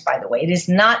calories, by the way. It is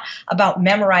not about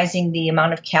memorizing the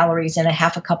amount of calories in a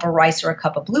half a cup of rice or a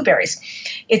cup of blueberries.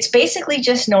 It's basically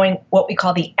just knowing what we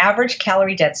call the average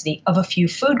calorie density of a few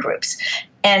food groups.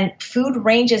 And food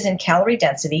ranges in calorie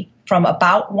density from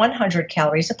about 100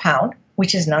 calories a pound,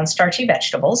 which is non-starchy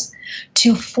vegetables,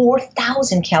 to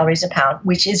 4,000 calories a pound,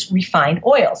 which is refined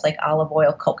oils like olive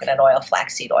oil, coconut oil,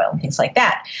 flaxseed oil, and things like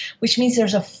that, which means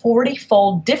there's a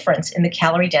 40-fold difference in the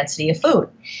calorie density of food.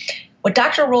 What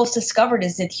Dr. Rolls discovered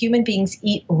is that human beings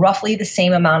eat roughly the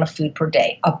same amount of food per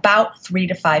day, about 3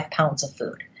 to 5 pounds of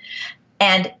food.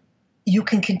 And you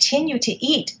can continue to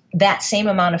eat that same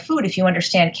amount of food if you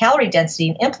understand calorie density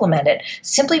and implement it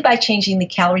simply by changing the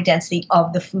calorie density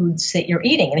of the foods that you're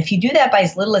eating. And if you do that by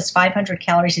as little as 500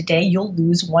 calories a day, you'll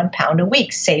lose 1 pound a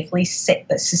week safely,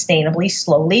 sustainably,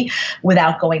 slowly,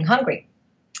 without going hungry,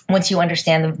 once you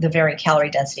understand the varying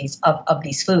calorie densities of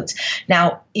these foods.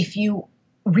 Now, if you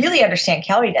really understand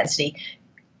calorie density,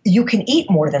 you can eat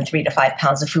more than 3 to 5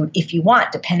 pounds of food if you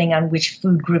want, depending on which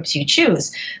food groups you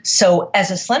choose. So as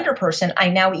a slender person, I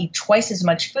now eat twice as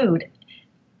much food,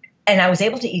 and I was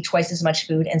able to eat twice as much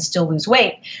food and still lose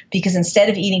weight, because instead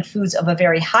of eating foods of a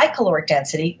very high caloric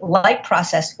density, like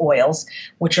processed oils,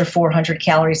 which are 400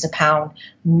 calories a pound,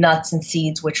 nuts and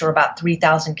seeds, which are about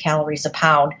 3,000 calories a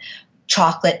pound,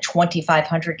 chocolate,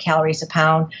 2,500 calories a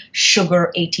pound,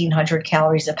 sugar, 1,800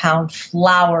 calories a pound,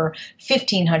 flour,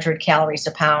 1,500 calories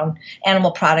a pound.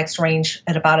 Animal products range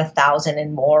at about 1,000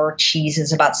 and more. Cheese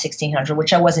is about 1,600,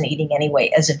 which I wasn't eating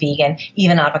anyway as a vegan.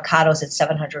 Even avocados at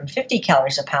 750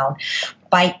 calories a pound.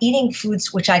 By eating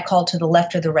foods which I call to the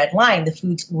left of the red line, the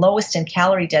foods lowest in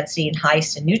calorie density and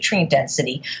highest in nutrient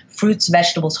density, fruits,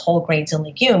 vegetables, whole grains, and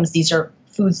legumes, these are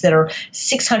foods that are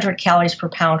 600 calories per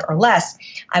pound or less,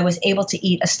 I was able to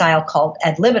eat a style called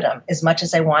ad libitum, as much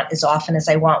as I want, as often as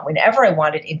I want, whenever I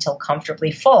want it, until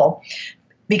comfortably full.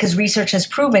 Because research has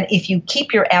proven if you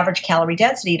keep your average calorie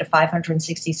density to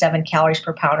 567 calories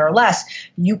per pound or less,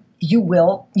 you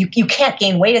can't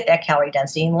gain weight at that calorie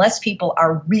density unless people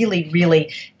are really,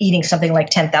 really eating something like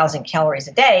 10,000 calories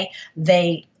a day.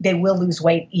 They will lose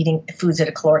weight eating foods at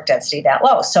a caloric density that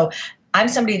low. So I'm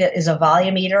somebody that is a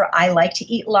volume eater. I like to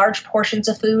eat large portions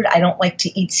of food. I don't like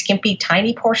to eat skimpy,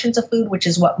 tiny portions of food, which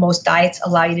is what most diets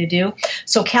allow you to do.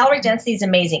 So calorie density is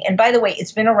amazing. And by the way,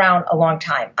 it's been around a long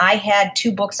time. I had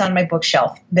 2 books on my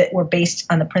bookshelf that were based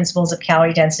on the principles of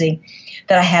calorie density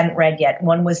that I hadn't read yet.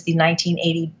 One was the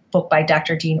 1980 book by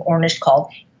Dr. Dean Ornish called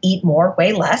Eat More,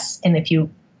 Weigh Less. And if you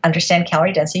understand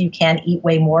calorie density, you can eat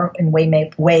way more and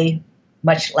weigh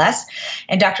much less.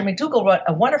 And Dr. McDougall wrote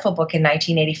a wonderful book in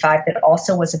 1985 that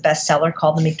also was a bestseller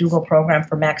called The McDougall Program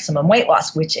for Maximum Weight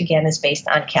Loss, which again is based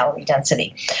on calorie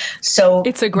density. So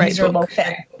it's a great book. Low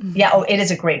fat. Yeah, it is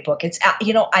a great book. It's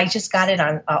I just got it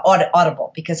on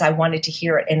Audible because I wanted to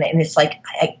hear it, and it's like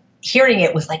hearing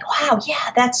it was like, wow,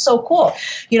 yeah, that's so cool.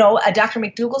 Dr.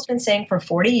 McDougall's been saying for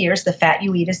 40 years, the fat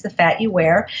you eat is the fat you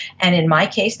wear. And in my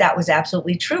case, that was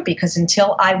absolutely true because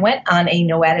until I went on a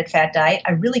no added fat diet,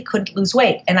 I really couldn't lose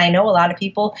weight. And I know a lot of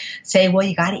people say, well,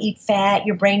 you got to eat fat.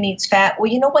 Your brain needs fat.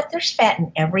 Well, you know what? There's fat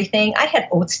in everything. I had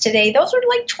oats today. Those are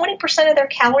like 20% of their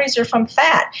calories are from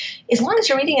fat. As long as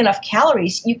you're eating enough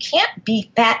calories, you can't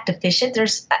be fat deficient.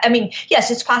 Yes,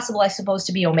 it's possible, I suppose,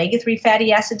 to be omega-3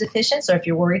 fatty acid deficient. So if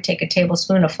you're worried, take a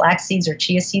tablespoon of flax seeds or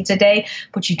chia seeds a day,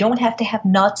 but you don't have to have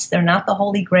nuts. They're not the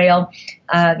holy grail.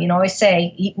 I always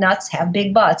say eat nuts, have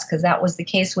big butts, because that was the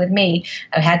case with me.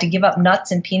 I had to give up nuts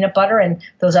and peanut butter and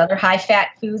those other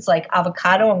high-fat foods like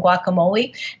avocado and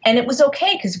guacamole, and it was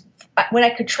okay because what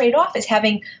I could trade off is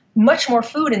having much more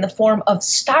food in the form of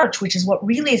starch, which is what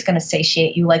really is going to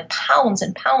satiate you, like pounds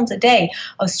and pounds a day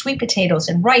of sweet potatoes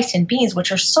and rice and beans,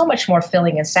 which are so much more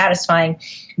filling and satisfying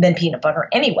than peanut butter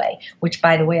anyway, which,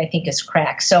 by the way, I think is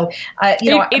crack. So,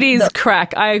 it is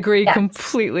crack. I agree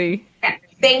completely.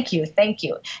 Thank you.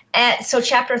 And so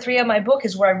chapter 3 of my book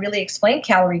is where I really explain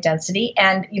calorie density.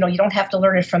 And, you don't have to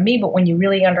learn it from me, but when you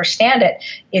really understand it,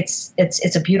 it's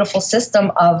a beautiful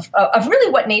system of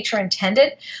really what nature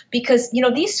intended. Because,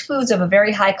 these foods of a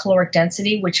very high caloric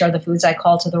density, which are the foods I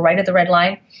call to the right of the red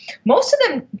line, most of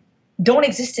them don't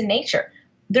exist in nature.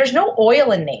 There's no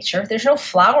oil in nature. There's no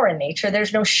flour in nature.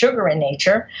 There's no sugar in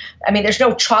nature. There's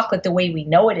no chocolate the way we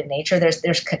know it in nature.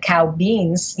 There's cacao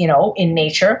beans, in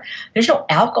nature. There's no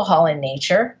alcohol in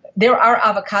nature. There are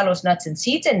avocados, nuts, and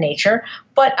seeds in nature,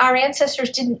 but our ancestors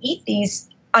didn't eat these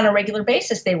on a regular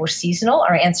basis. They were seasonal.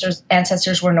 Our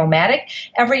ancestors were nomadic.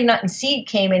 Every nut and seed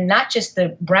came in not just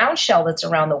the brown shell that's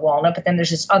around the walnut, but then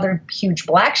there's this other huge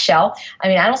black shell. I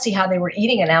don't see how they were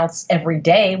eating an ounce every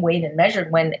day, weighed and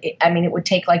measured, when it would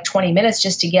take like 20 minutes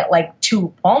just to get like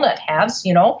 2 walnut halves,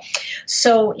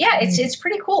 So yeah, it's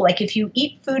pretty cool. Like if you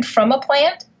eat food from a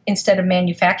plant instead of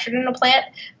manufactured in a plant,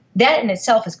 that in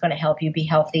itself is going to help you be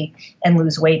healthy and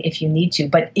lose weight if you need to.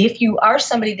 But if you are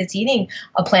somebody that's eating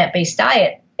a plant-based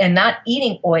diet and not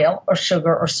eating oil or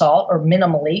sugar or salt or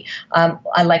minimally,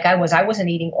 I wasn't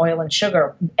eating oil and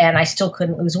sugar and I still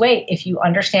couldn't lose weight. If you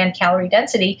understand calorie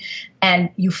density and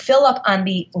you fill up on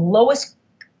the lowest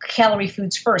calorie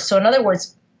foods first. So in other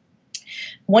words,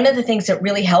 one of the things that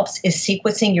really helps is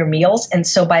sequencing your meals. And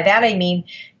so by that, I mean,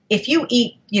 if you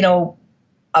eat,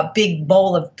 a big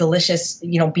bowl of delicious,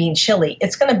 bean chili,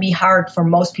 it's going to be hard for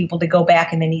most people to go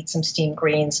back and then eat some steamed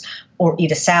greens or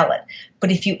eat a salad.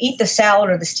 But if you eat the salad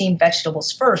or the steamed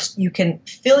vegetables first, you can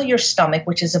fill your stomach,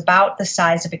 which is about the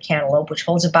size of a cantaloupe, which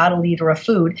holds about 1 liter of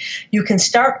food. You can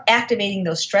start activating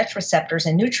those stretch receptors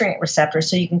and nutrient receptors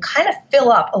so you can kind of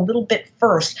fill up a little bit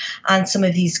first on some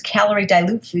of these calorie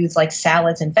dilute foods like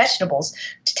salads and vegetables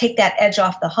to take that edge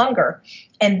off the hunger.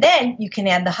 And then you can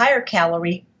add the higher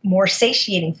calorie, more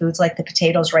satiating foods like the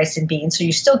potatoes, rice, and beans. So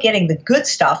you're still getting the good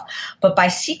stuff, but by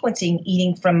sequencing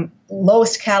eating from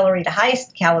lowest calorie to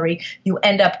highest calorie, you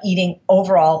end up eating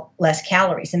overall less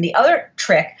calories. And the other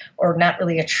trick, or not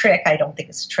really a trick, I don't think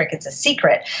it's a trick, it's a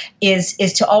secret, is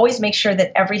to always make sure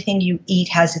that everything you eat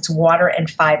has its water and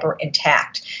fiber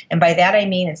intact. And by that I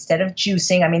mean, instead of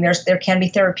juicing, there can be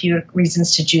therapeutic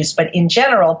reasons to juice, but in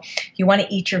general, you want to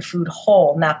eat your food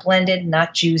whole, not blended,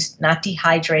 not juiced, not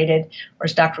dehydrated, or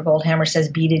as Dr. Goldhammer says,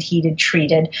 beated, heated,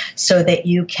 treated, so that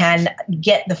you can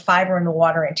get the fiber and the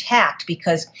water intact.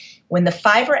 Because when the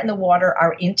fiber and the water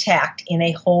are intact in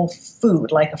a whole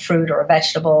food, like a fruit or a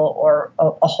vegetable or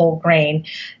a whole grain,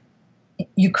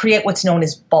 you create what's known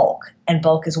as bulk, and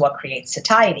bulk is what creates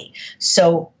satiety.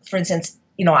 So, for instance,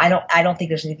 I don't think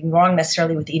there's anything wrong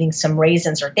necessarily with eating some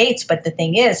raisins or dates, but the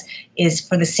thing is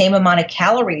for the same amount of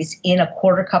calories in a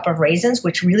quarter cup of raisins,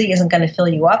 which really isn't going to fill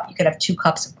you up, you could have 2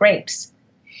 cups of grapes,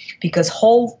 because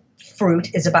whole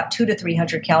fruit is about 200 to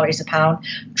 300 calories a pound.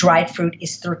 Dried fruit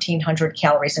is 1,300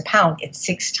 calories a pound. It's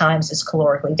 6 times as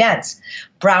calorically dense.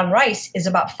 Brown rice is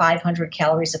about 500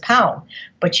 calories a pound,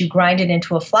 but you grind it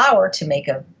into a flour to make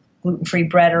a gluten-free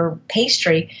bread or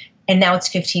pastry, and now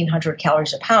it's 1,500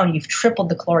 calories a pound. You've tripled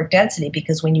the caloric density,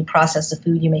 because when you process the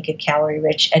food, you make it calorie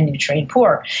rich and nutrient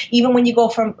poor. Even when you go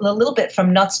from a little bit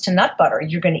from nuts to nut butter,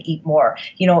 you're going to eat more.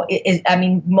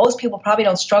 Most people probably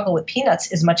don't struggle with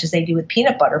peanuts as much as they do with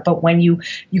peanut butter. But when you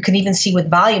can even see with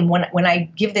volume, when I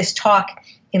give this talk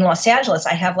in Los Angeles,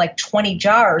 I have like 20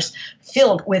 jars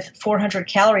filled with 400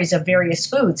 calories of various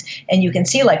foods. And you can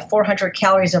see like 400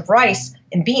 calories of rice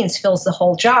and beans fills the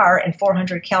whole jar, and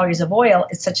 400 calories of oil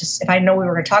is if I know we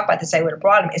were going to talk about this, I would have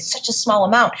brought them. It's such a small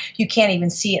amount. You can't even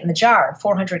see it in the jar.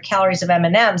 400 calories of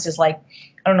M&Ms is like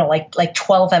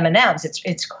 12 M&Ms.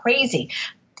 It's crazy.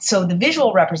 So the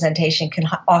visual representation can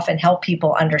often help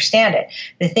people understand it.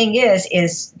 The thing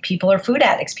is people are food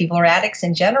addicts. People are addicts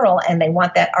in general, and they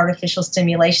want that artificial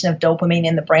stimulation of dopamine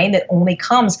in the brain that only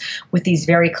comes with these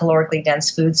very calorically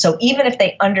dense foods. So even if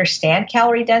they understand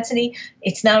calorie density,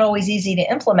 it's not always easy to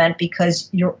implement, because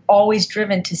you're always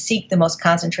driven to seek the most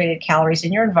concentrated calories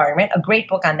in your environment. A great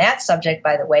book on that subject,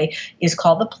 by the way, is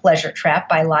called The Pleasure Trap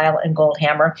by Lyle and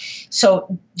Goldhammer.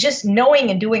 So just knowing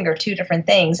and doing are 2 different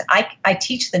things. I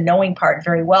teach the knowing part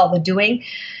very well. The doing,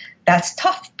 that's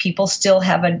tough. People still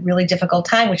have a really difficult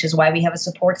time, which is why we have a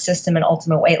support system in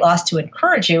Ultimate Weight Loss to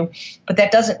encourage you. But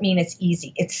that doesn't mean it's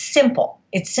easy. It's simple.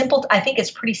 It's simple. I think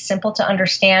it's pretty simple to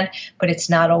understand, but it's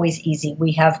not always easy.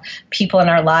 We have people in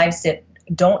our lives that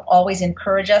don't always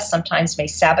encourage us, sometimes may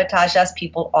sabotage us.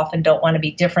 People often don't want to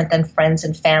be different than friends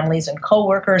and families and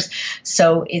coworkers.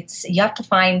 So you have to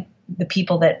find the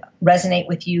people that resonate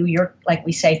with you. You're, like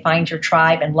we say, find your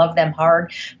tribe and love them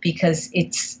hard, because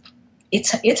it's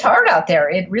hard out there.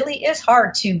 It really is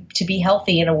hard to be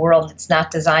healthy in a world that's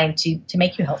not designed to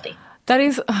make you healthy. That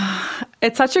is,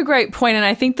 it's such a great point. And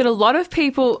I think that a lot of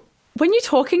people, when you're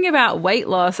talking about weight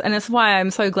loss, and that's why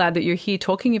I'm so glad that you're here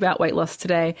talking about weight loss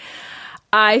today,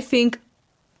 I think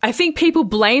people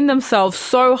blame themselves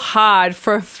so hard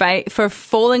for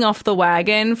falling off the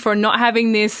wagon, for not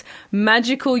having this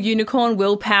magical unicorn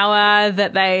willpower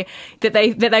that they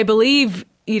believe,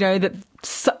 that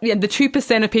the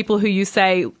 2% of people who you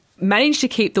say manage to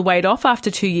keep the weight off after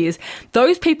 2 years,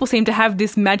 those people seem to have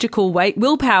this magical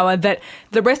willpower that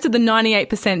the rest of the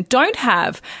 98% don't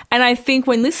have. And I think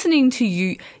when listening to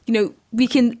you,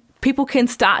 people can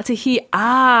start to hear,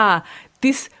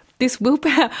 this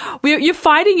willpower, you're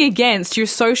fighting against your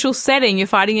social setting. You're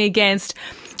fighting against,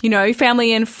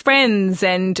 family and friends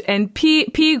and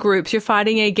peer groups. You're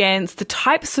fighting against the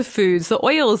types of foods, the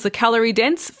oils, the calorie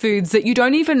dense foods that you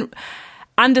don't even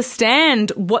understand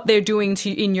what they're doing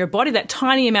to you in your body. That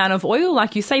tiny amount of oil,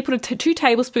 like you say, put 2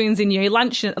 tablespoons in your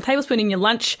lunch, a tablespoon in your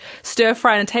lunch stir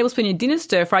fry and a tablespoon in your dinner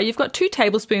stir fry. You've got 2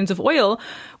 tablespoons of oil,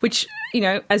 which,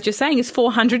 as you're saying, is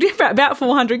about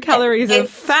 400 calories of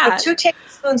fat. So 2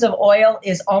 tablespoons of oil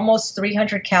is almost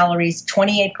 300 calories,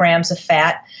 28 grams of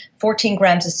fat, 14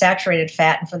 grams of saturated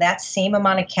fat. And for that same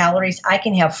amount of calories, I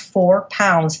can have 4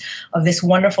 pounds of this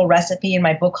wonderful recipe in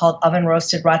my book called Oven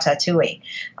Roasted Ratatouille.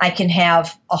 I can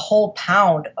have a whole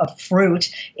pound of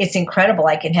fruit. It's incredible.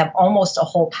 I can have almost a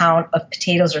whole pound of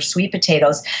potatoes or sweet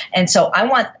potatoes. And so I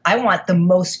want the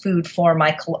most food for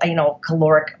my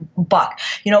caloric buck.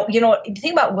 The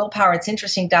thing about willpower, it's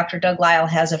interesting. Dr. Doug Lisle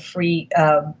has a free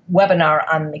webinar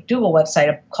on the McDougall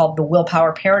website called The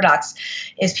Willpower Paradox.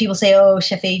 Is people say, "Oh,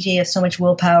 Chef AJ, you have so much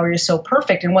willpower, you're so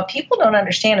perfect." And what people don't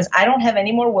understand is I don't have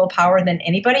any more willpower than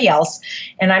anybody else,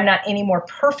 and I'm not any more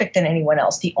perfect than anyone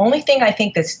else. The only thing I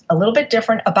think that's a little bit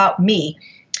different about me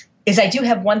is I do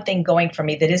have one thing going for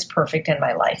me that is perfect in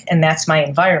my life, and that's my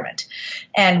environment.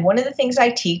 And one of the things I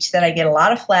teach that I get a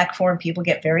lot of flack for and people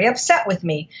get very upset with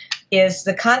me is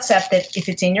the concept that if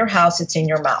it's in your house, it's in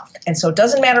your mouth. And so it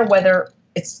doesn't matter whether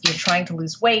you're trying to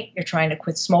lose weight, you're trying to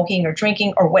quit smoking or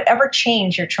drinking, or whatever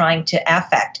change you're trying to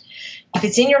affect. If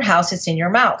it's in your house, it's in your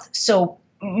mouth. So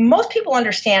most people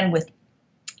understand with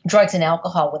drugs and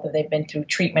alcohol, whether they've been through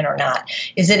treatment or not,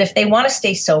 is that if they want to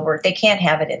stay sober, they can't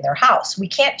have it in their house. We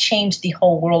can't change the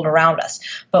whole world around us,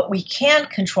 but we can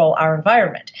control our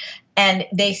environment. And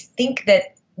they think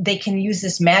that they can use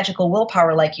this magical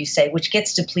willpower, like you say, which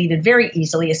gets depleted very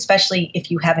easily, especially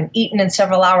if you haven't eaten in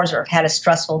several hours or have had a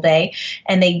stressful day.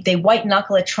 And they white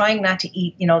knuckle it, trying not to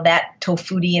eat, that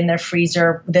tofutti in their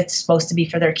freezer that's supposed to be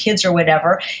for their kids or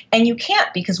whatever. And you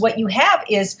can't, because what you have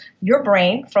is your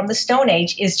brain from the Stone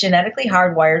Age is genetically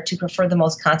hardwired to prefer the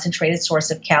most concentrated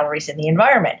source of calories in the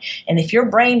environment. And if your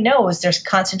brain knows there's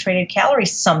concentrated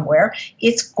calories somewhere,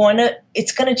 it's going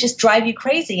to just drive you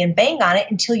crazy and bang on it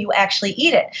until you actually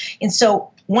eat it. And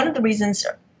so one of the reasons,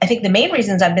 I think the main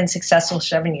reasons I've been successful for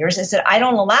 7 years is that I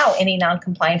don't allow any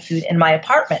non-compliant food in my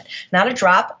apartment. Not a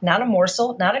drop, not a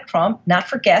morsel, not a crumb, not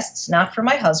for guests, not for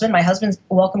my husband. My husband's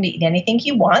welcome to eat anything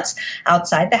he wants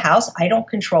outside the house. I don't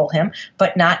control him,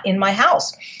 but not in my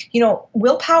house.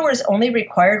 Willpower is only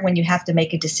required when you have to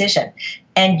make a decision.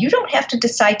 And you don't have to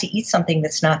decide to eat something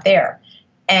that's not there.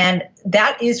 And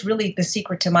that is really the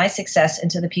secret to my success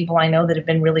and to the people I know that have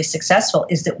been really successful,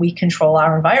 is that we control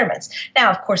our environments.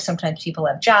 Now, of course, sometimes people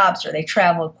have jobs or they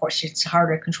travel. Of course, it's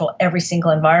harder to control every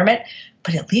single environment,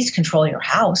 but at least control your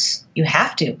house. You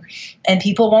have to. And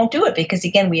people won't do it because,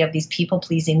 again, we have these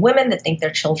people-pleasing women that think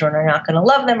their children are not going to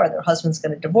love them or their husband's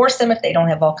going to divorce them if they don't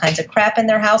have all kinds of crap in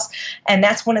their house. And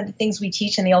that's one of the things we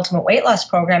teach in the Ultimate Weight Loss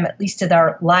Program, at least at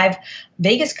our live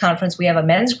Vegas conference. We have a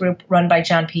men's group run by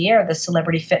John Pierre, the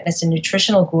celebrity fitness and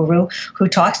nutritional guru, who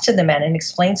talks to the men and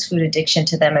explains food addiction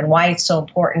to them and why it's so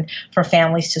important for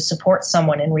families to support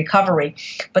someone in recovery.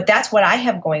 But that's what I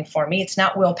have going for me. It's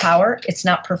not willpower. It's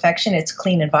not perfection. It's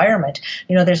clean environment.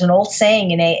 There's an old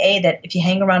saying in AA that if you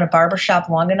hang around a barbershop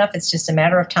long enough, it's just a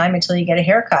matter of time until you get a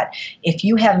haircut. If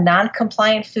you have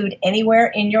non-compliant food anywhere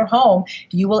in your home,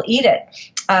 you will eat it.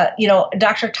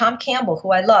 Dr. Tom Campbell,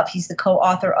 who I love, he's the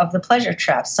co-author of The Pleasure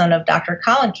Trap, son of Dr.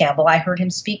 Colin Campbell. I heard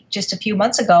him speak just a few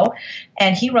months ago,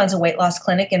 and he runs a weight loss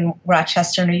clinic in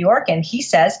Rochester, New York. And he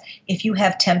says, if you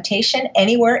have temptation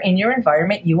anywhere in your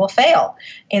environment, you will fail.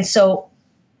 And so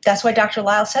that's why Dr.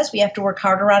 Lyle says we have to work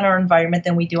harder on our environment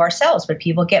than we do ourselves. But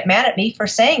people get mad at me for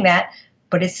saying that,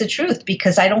 but it's the truth,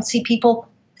 because I don't see people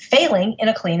failing in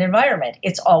a clean environment.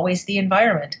 It's always the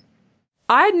environment.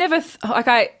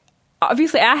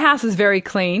 Obviously our house is very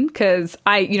clean because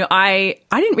I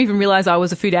didn't even realize I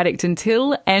was a food addict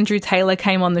until Andrew Taylor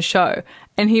came on the show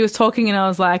and he was talking and I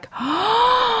was like,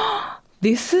 oh,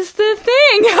 this is the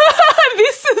thing.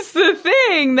 This is the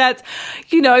thing that,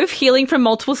 healing from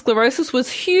multiple sclerosis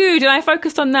was huge. And I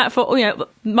focused on that for,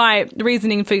 my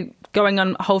reasoning for going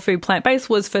on whole food plant-based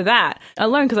was for that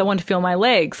alone, because I wanted to feel my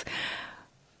legs.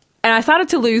 And I started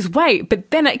to lose weight,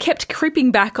 but then it kept creeping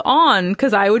back on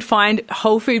because I would find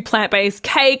whole food plant-based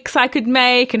cakes I could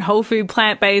make and whole food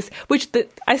plant-based,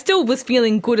 I still was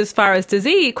feeling good as far as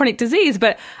chronic disease,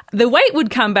 but the weight would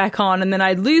come back on and then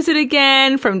I'd lose it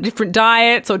again from different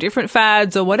diets or different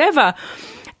fads or whatever.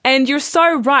 And you're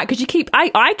so right, because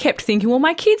I kept thinking, well,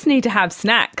 my kids need to have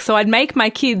snacks. So I'd make my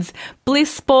kids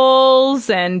bliss balls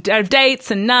and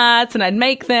dates and nuts, and I'd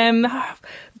make them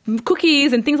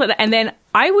cookies and things like that. And then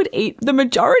I would eat the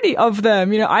majority of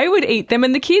them. I would eat them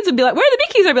and the kids would be like, where are the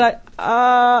bickies? I'd be like,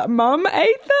 Mum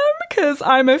ate them because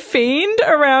I'm a fiend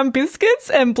around biscuits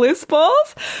and bliss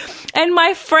balls. And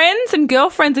my friends and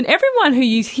girlfriends and everyone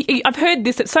I've heard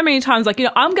this so many times, like,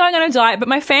 I'm going on a diet, but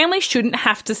my family shouldn't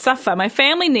have to suffer. My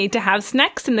family need to have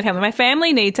snacks in the family. My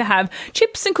family need to have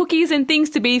chips and cookies and things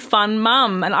to be fun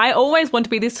mum. And I always want to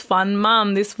be this fun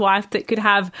mum, this wife that could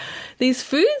have these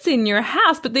foods in your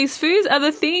house. But these foods are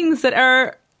the things that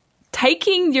are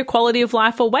taking your quality of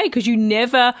life away because you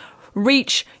never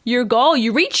reach your goal.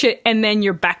 You reach it and then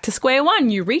you're back to square one.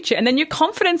 You reach it and then your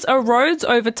confidence erodes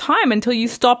over time until you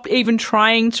stop even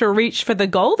trying to reach for the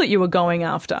goal that you were going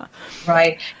after.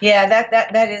 Right. Yeah,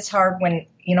 that is hard when,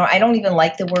 I don't even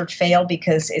like the word fail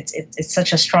because it's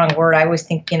such a strong word. I always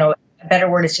think, a better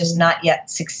word is just not yet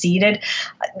succeeded.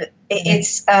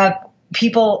 It's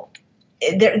people,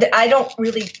 I don't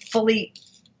really fully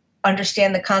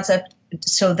understand the concept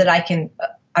so that I can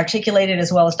articulate it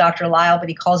as well as Dr. Lyle, but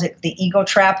he calls it the ego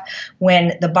trap,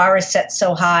 when the bar is set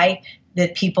so high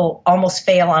that people almost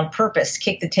fail on purpose,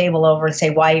 kick the table over and say,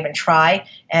 why even try?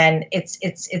 And it's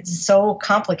so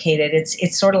complicated.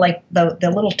 It's sort of like the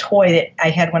little toy that I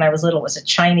had when I was little. It was a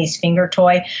Chinese finger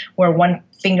toy where one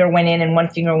finger went in and one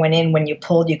finger went in. When you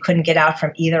pulled, you couldn't get out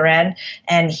from either end.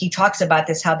 And he talks about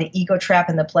this, how the ego trap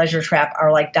and the pleasure trap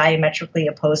are like diametrically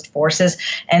opposed forces.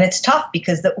 And it's tough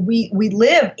because we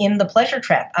live in the pleasure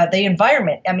trap, the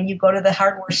environment. I mean, you go to the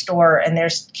hardware store and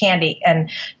there's candy, and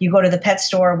you go to the pet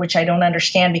store, which I don't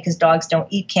understand because dogs don't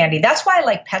eat candy. That's why I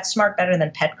like PetSmart better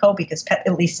than Petco, because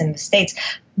at least in the States,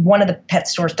 one of the pet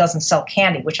stores doesn't sell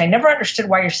candy, which I never understood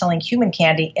why you're selling human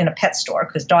candy in a pet store,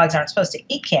 because dogs aren't supposed to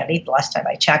eat candy, the last time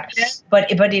I checked.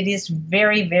 But it is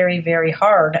very, very, very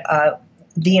hard.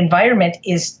 The environment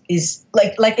is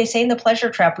like they say in the Pleasure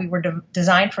Trap, we were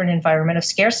designed for an environment of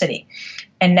scarcity.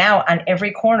 And now on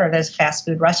every corner, there's a fast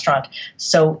food restaurant.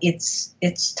 So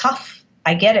it's tough.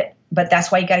 I get it. But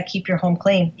that's why you got to keep your home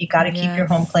clean. You got to keep your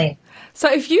home clean. So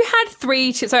if you had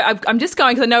 3 tips, so I'm just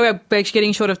going because I know we're actually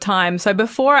getting short of time. So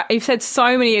before, you've said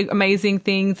so many amazing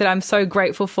things that I'm so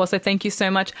grateful for. So thank you so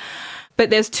much. But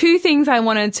there's 2 things I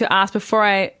wanted to ask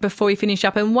before we finish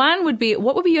up. And one would be,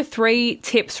 what would be your 3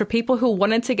 tips for people who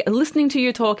wanted to get listening to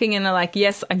you talking and are like,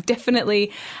 yes, I'm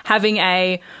definitely having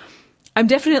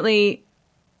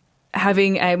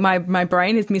my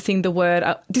brain is missing the word.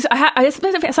 I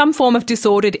have some form of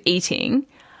disordered eating.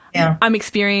 Yeah. I'm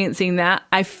experiencing that.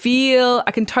 I feel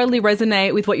I can totally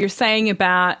resonate with what you're saying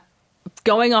about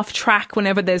going off track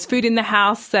whenever there's food in the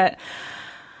house, that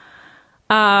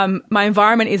my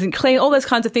environment isn't clean, all those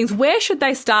kinds of things. Where should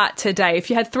they start today? If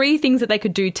you had 3 things that they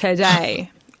could do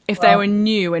today, if they were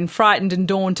new and frightened and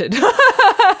daunted.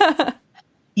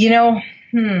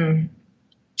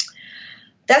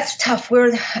 That's tough.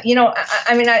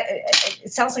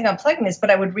 It sounds like I'm plugging this, but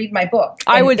I would read my book.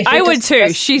 I would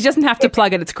too. She doesn't have to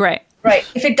plug it. It's great. Right.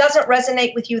 If it doesn't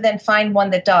resonate with you, then find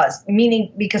one that does.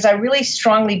 Meaning, because I really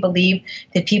strongly believe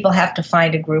that people have to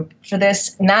find a group for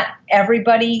this. Not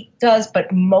everybody does,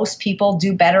 but most people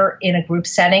do better in a group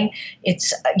setting.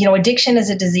 It's, addiction is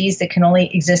a disease that can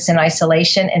only exist in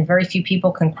isolation, and very few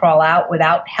people can crawl out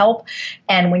without help.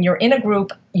 And when you're in a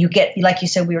group, you get, like you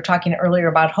said, we were talking earlier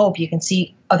about hope. You can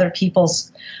see other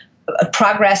people's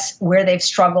progress where they've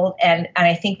struggled, and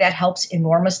I think that helps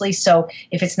enormously. So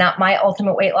if it's not my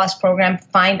ultimate weight loss program,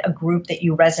 find a group that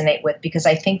you resonate with, because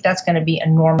I think that's going to be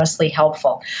enormously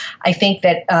helpful. I think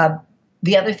that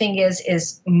the other thing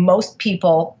is most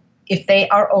people, if they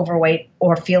are overweight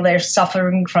or feel they're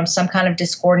suffering from some kind of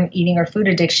discordant eating or food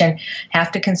addiction,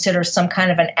 have to consider some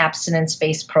kind of an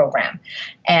abstinence-based program.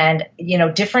 And,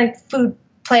 different food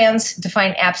plans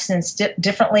define abstinence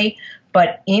differently.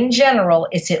 But in general,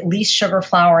 it's at least sugar,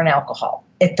 flour, and alcohol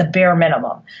at the bare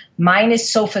minimum. Mine is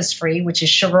SOFAs free, which is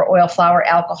sugar, oil, flour,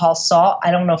 alcohol, salt.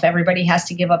 I don't know if everybody has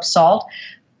to give up salt.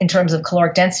 In terms of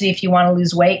caloric density, if you want to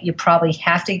lose weight, you probably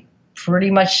have to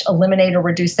pretty much eliminate or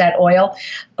reduce that oil.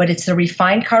 But it's the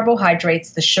refined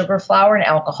carbohydrates, the sugar, flour, and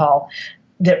alcohol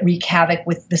that wreak havoc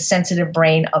with the sensitive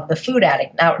brain of the food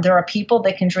addict. Now, there are people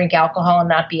that can drink alcohol and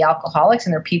not be alcoholics,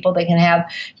 and there are people that can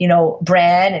have,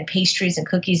 bread and pastries and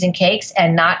cookies and cakes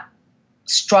and not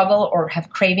struggle or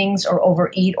have cravings or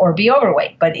overeat or be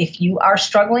overweight. But if you are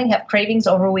struggling, have cravings,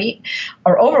 overweight,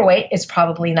 it's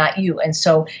probably not you. And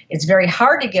so it's very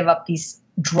hard to give up these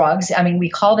drugs. I mean,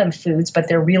 we call them foods, but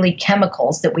they're really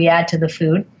chemicals that we add to the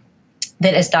food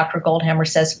that, as Dr. Goldhammer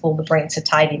says, fool the brain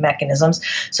satiety mechanisms.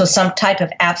 So some type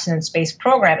of abstinence-based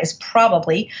program is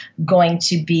probably going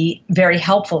to be very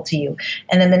helpful to you.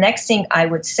 And then the next thing I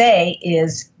would say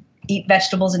is eat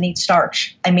vegetables and eat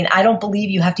starch. I mean, I don't believe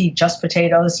you have to eat just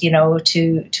potatoes,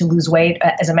 to lose weight.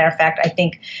 As a matter of fact, I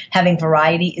think having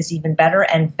variety is even better.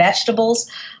 And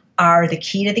vegetables are the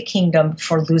key to the kingdom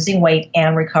for losing weight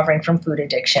and recovering from food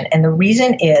addiction. And the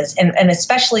reason is, and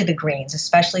especially the greens,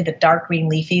 especially the dark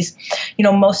green leafies,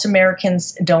 most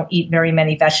Americans don't eat very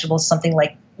many vegetables, something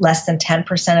like less than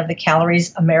 10% of the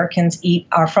calories Americans eat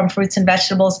are from fruits and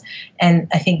vegetables. And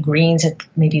I think greens at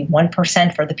maybe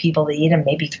 1% for the people that eat them,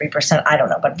 maybe 3%, I don't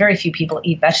know, but very few people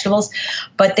eat vegetables.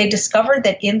 But they discovered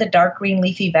that in the dark green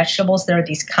leafy vegetables, there are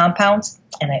these compounds,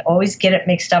 and I always get it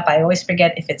mixed up. I always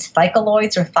forget if it's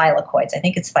thylakoids or thylakoids. I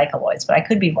think it's thylakoids, but I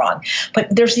could be wrong. But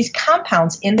there's these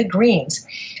compounds in the greens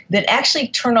that actually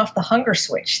turn off the hunger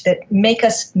switch, that make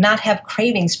us not have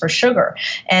cravings for sugar.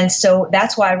 And so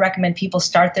that's why I recommend people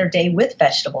start their day with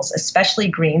vegetables, especially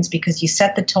greens, because you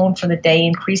set the tone for the day,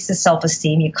 increase the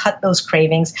self-esteem, you cut those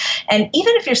cravings. And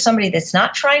even if you're somebody that's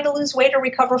not trying to lose weight or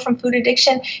recover from food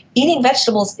addiction, eating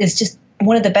vegetables is just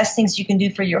one of the best things you can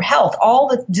do for your health. All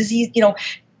the disease,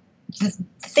 the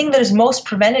thing that is most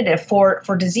preventative for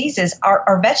diseases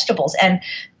are vegetables. And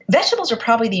vegetables are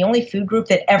probably the only food group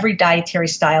that every dietary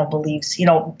style believes.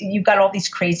 You've got all these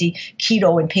crazy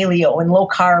keto and paleo and low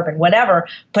carb and whatever,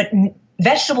 but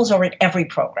vegetables are in every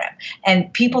program.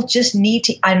 And people just need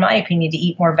to, in my opinion, to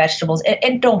eat more vegetables.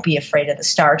 And don't be afraid of the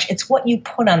starch. It's what you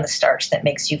put on the starch that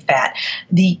makes you fat.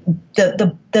 The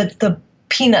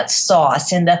peanut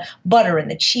sauce and the butter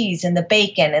and the cheese and the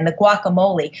bacon and the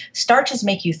guacamole. Starches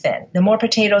make you thin. The more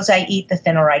potatoes I eat, the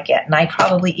thinner I get. And I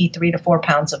probably eat 3 to 4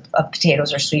 pounds of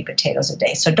potatoes or sweet potatoes a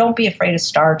day. So don't be afraid of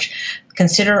starch.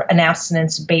 Consider an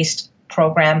abstinence-based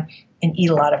program and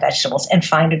eat a lot of vegetables and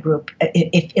find a group.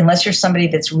 Unless you're somebody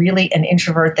that's really an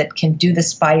introvert that can do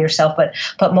this by yourself,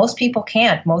 but most people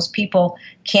can't. Most people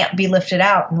can't be lifted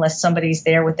out unless somebody's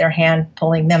there with their hand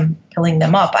pulling them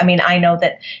up. I mean, I know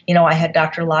that, I had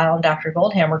Dr. Lyle and Dr.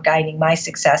 Goldhammer guiding my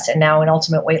success. And now in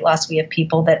Ultimate Weight Loss, we have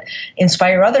people that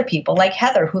inspire other people, like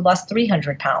Heather, who lost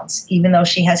 300 pounds, even though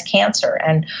she has cancer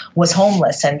and was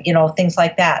homeless and, things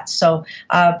like that. So,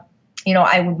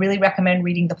 I would really recommend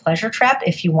reading The Pleasure Trap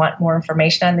if you want more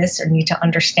information on this or need to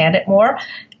understand it more.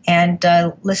 And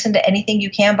listen to anything you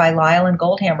can by Lyle and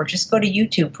Goldhammer. Just go to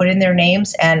YouTube, put in their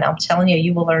names, and I'm telling you,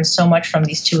 you will learn so much from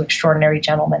these two extraordinary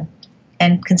gentlemen.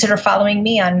 And consider following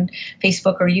me on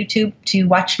Facebook or YouTube to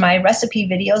watch my recipe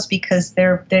videos, because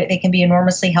they can be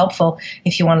enormously helpful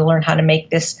if you want to learn how to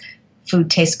make this food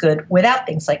taste good without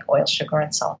things like oil, sugar,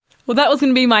 and salt. Well, that was going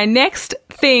to be my next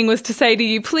thing, was to say to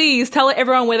you, please tell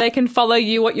everyone where they can follow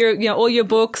you, what your, all your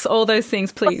books, all those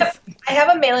things, please. I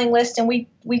have a mailing list, and we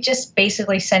just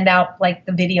basically send out like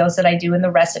the videos that I do and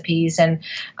the recipes. And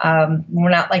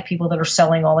we're not like people that are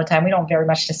selling all the time. We don't have very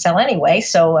much to sell anyway.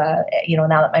 So,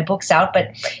 now that my book's out,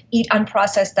 but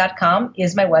eatunprocessed.com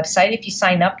is my website. If you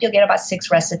sign up, you'll get about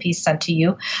 6 recipes sent to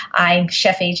you. I'm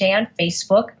Chef AJ on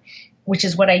Facebook, which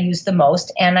is what I use the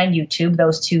most, and on YouTube,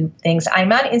 those 2 things.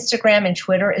 I'm on Instagram and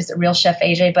Twitter is The Real Chef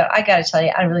AJ, but I got to tell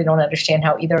you, I really don't understand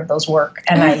how either of those work.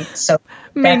 And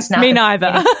that's not me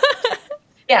neither.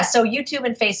 Yeah, so YouTube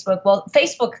and Facebook. Well,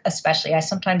 Facebook especially. I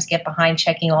sometimes get behind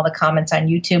checking all the comments on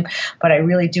YouTube, but I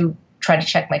really do try to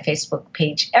check my Facebook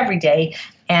page every day.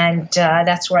 And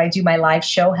that's where I do my live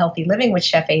show, Healthy Living with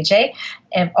Chef AJ,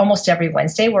 and almost every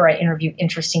Wednesday, where I interview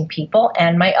interesting people.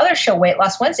 And my other show, Weight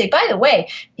Loss Wednesday, by the way,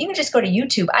 you can just go to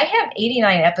YouTube. I have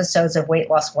 89 episodes of Weight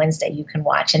Loss Wednesday you can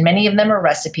watch, and many of them are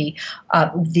recipe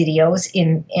videos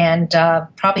and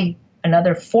probably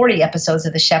another 40 episodes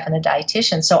of The Chef and the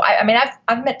Dietitian. So,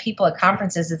 I've met people at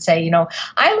conferences that say,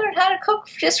 I learned how to cook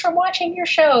just from watching your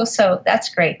show. So that's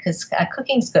great, because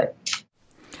cooking's good.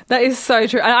 That is so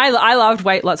true. And I loved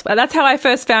Weight Loss. That's how I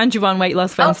first found you on Weight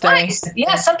Loss Wednesday. Oh, nice.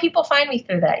 Yeah, some people find me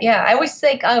through that. Yeah, I always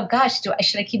think, oh, gosh,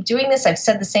 should I keep doing this? I've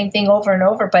said the same thing over and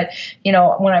over. But,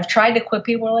 when I've tried to quit,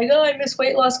 people are like, oh, I miss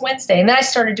Weight Loss Wednesday. And then I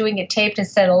started doing it taped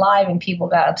instead of live, and people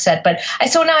got upset. But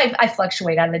so now I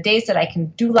fluctuate. On the days that I can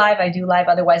do live, I do live.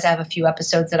 Otherwise, I have a few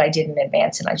episodes that I did in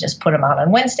advance, and I just put them out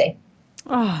on Wednesday.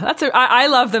 Oh, I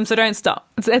love them, so don't stop.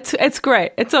 It's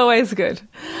great. It's always good.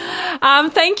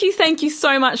 Thank you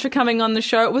so much for coming on the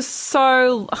show. It was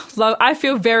so low. I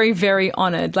feel very, very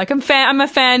honored. Like I'm a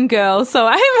fangirl, so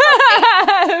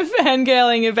I'm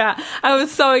fangirling about. I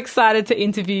was so excited to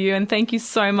interview you, and thank you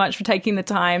so much for taking the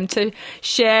time to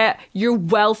share your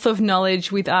wealth of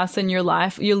knowledge with us and your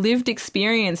life, your lived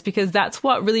experience, because that's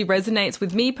what really resonates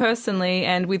with me personally,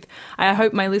 and with, I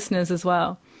hope, my listeners as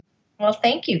well. Well,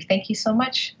 thank you. Thank you so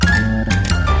much.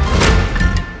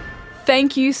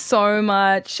 Thank you so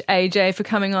much, AJ, for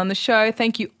coming on the show.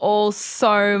 Thank you all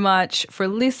so much for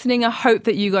listening. I hope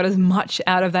that you got as much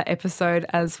out of that episode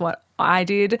as what I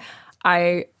did.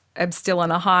 I am still on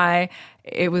a high.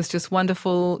 It was just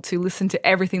wonderful to listen to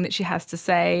everything that she has to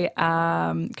say,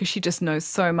 because she just knows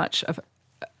so much.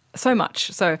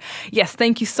 So yes,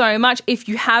 thank you so much. If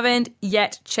you haven't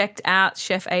yet checked out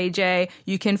Chef AJ,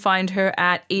 you can find her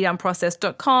at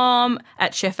eatunprocessed.com,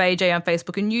 at Chef AJ on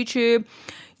Facebook and YouTube.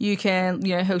 You can,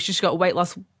 she's got Weight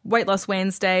Loss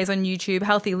Wednesdays on YouTube,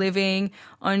 Healthy Living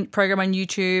program on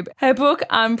YouTube. Her book,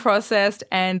 Unprocessed,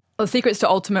 and The Secrets to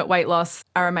Ultimate Weight Loss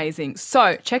are amazing.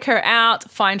 So check her out,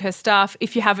 find her stuff.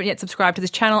 If you haven't yet subscribed to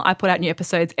this channel, I put out new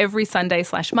episodes every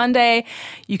Sunday/Monday.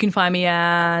 You can find me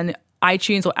on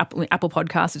iTunes, or Apple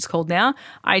Podcasts, it's called now.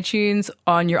 iTunes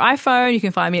on your iPhone. You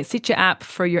can find me at Stitcher app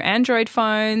for your Android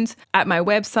phones, at my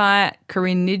website,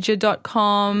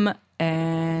 CorinneNidja.com.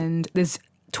 And there's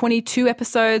 22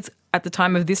 episodes at the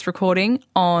time of this recording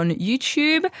on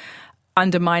YouTube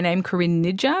under my name, Corinne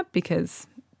Nidja, because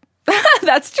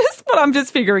that's just what I'm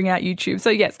just figuring out, YouTube. So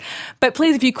yes, but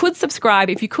please, if you could subscribe,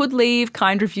 if you could leave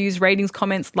kind reviews, ratings,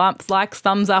 comments, likes,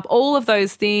 thumbs up, all of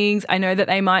those things. I know that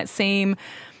they might seem...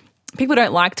 People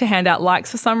don't like to hand out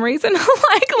likes for some reason,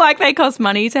 like they cost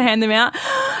money to hand them out.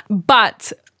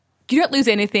 But you don't lose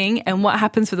anything, and what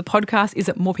happens for the podcast is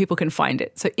that more people can find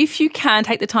it. So if you can,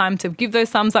 take the time to give those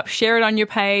thumbs up, share it on your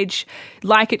page,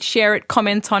 like it, share it,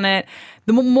 comment on it.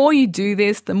 The more you do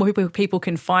this, the more people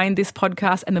can find this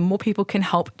podcast, and the more people can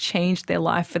help change their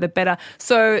life for the better.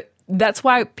 So that's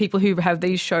why people who have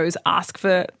these shows ask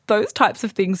for those types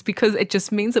of things, because it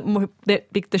just means that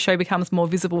the show becomes more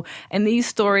visible. And these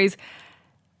stories,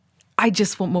 I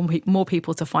just want more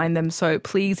people to find them. So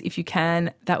please, if you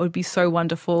can, that would be so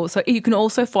wonderful. So you can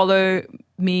also follow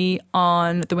me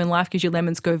on the When Life Gives You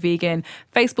Lemons Go Vegan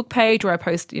Facebook page, where I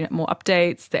post more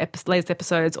updates, the latest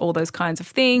episodes, all those kinds of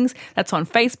things. That's on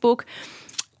Facebook.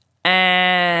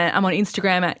 And I'm on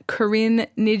Instagram at Corinne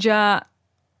Nidja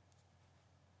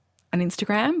on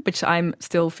Instagram, which I'm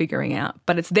still figuring out.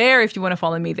 But it's there if you want to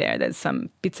follow me there. There's some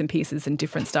bits and pieces and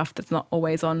different stuff that's not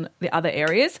always on the other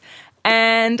areas.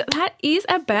 And that is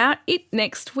about it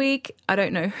next week. I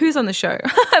don't know who's on the show,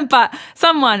 but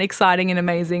someone exciting and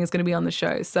amazing is going to be on the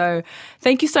show. So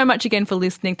thank you so much again for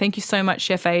listening. Thank you so much,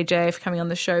 Chef AJ, for coming on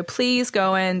the show. Please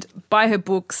go and buy her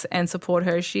books and support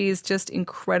her. She's just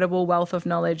incredible wealth of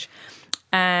knowledge.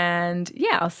 And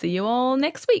yeah, I'll see you all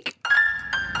next week.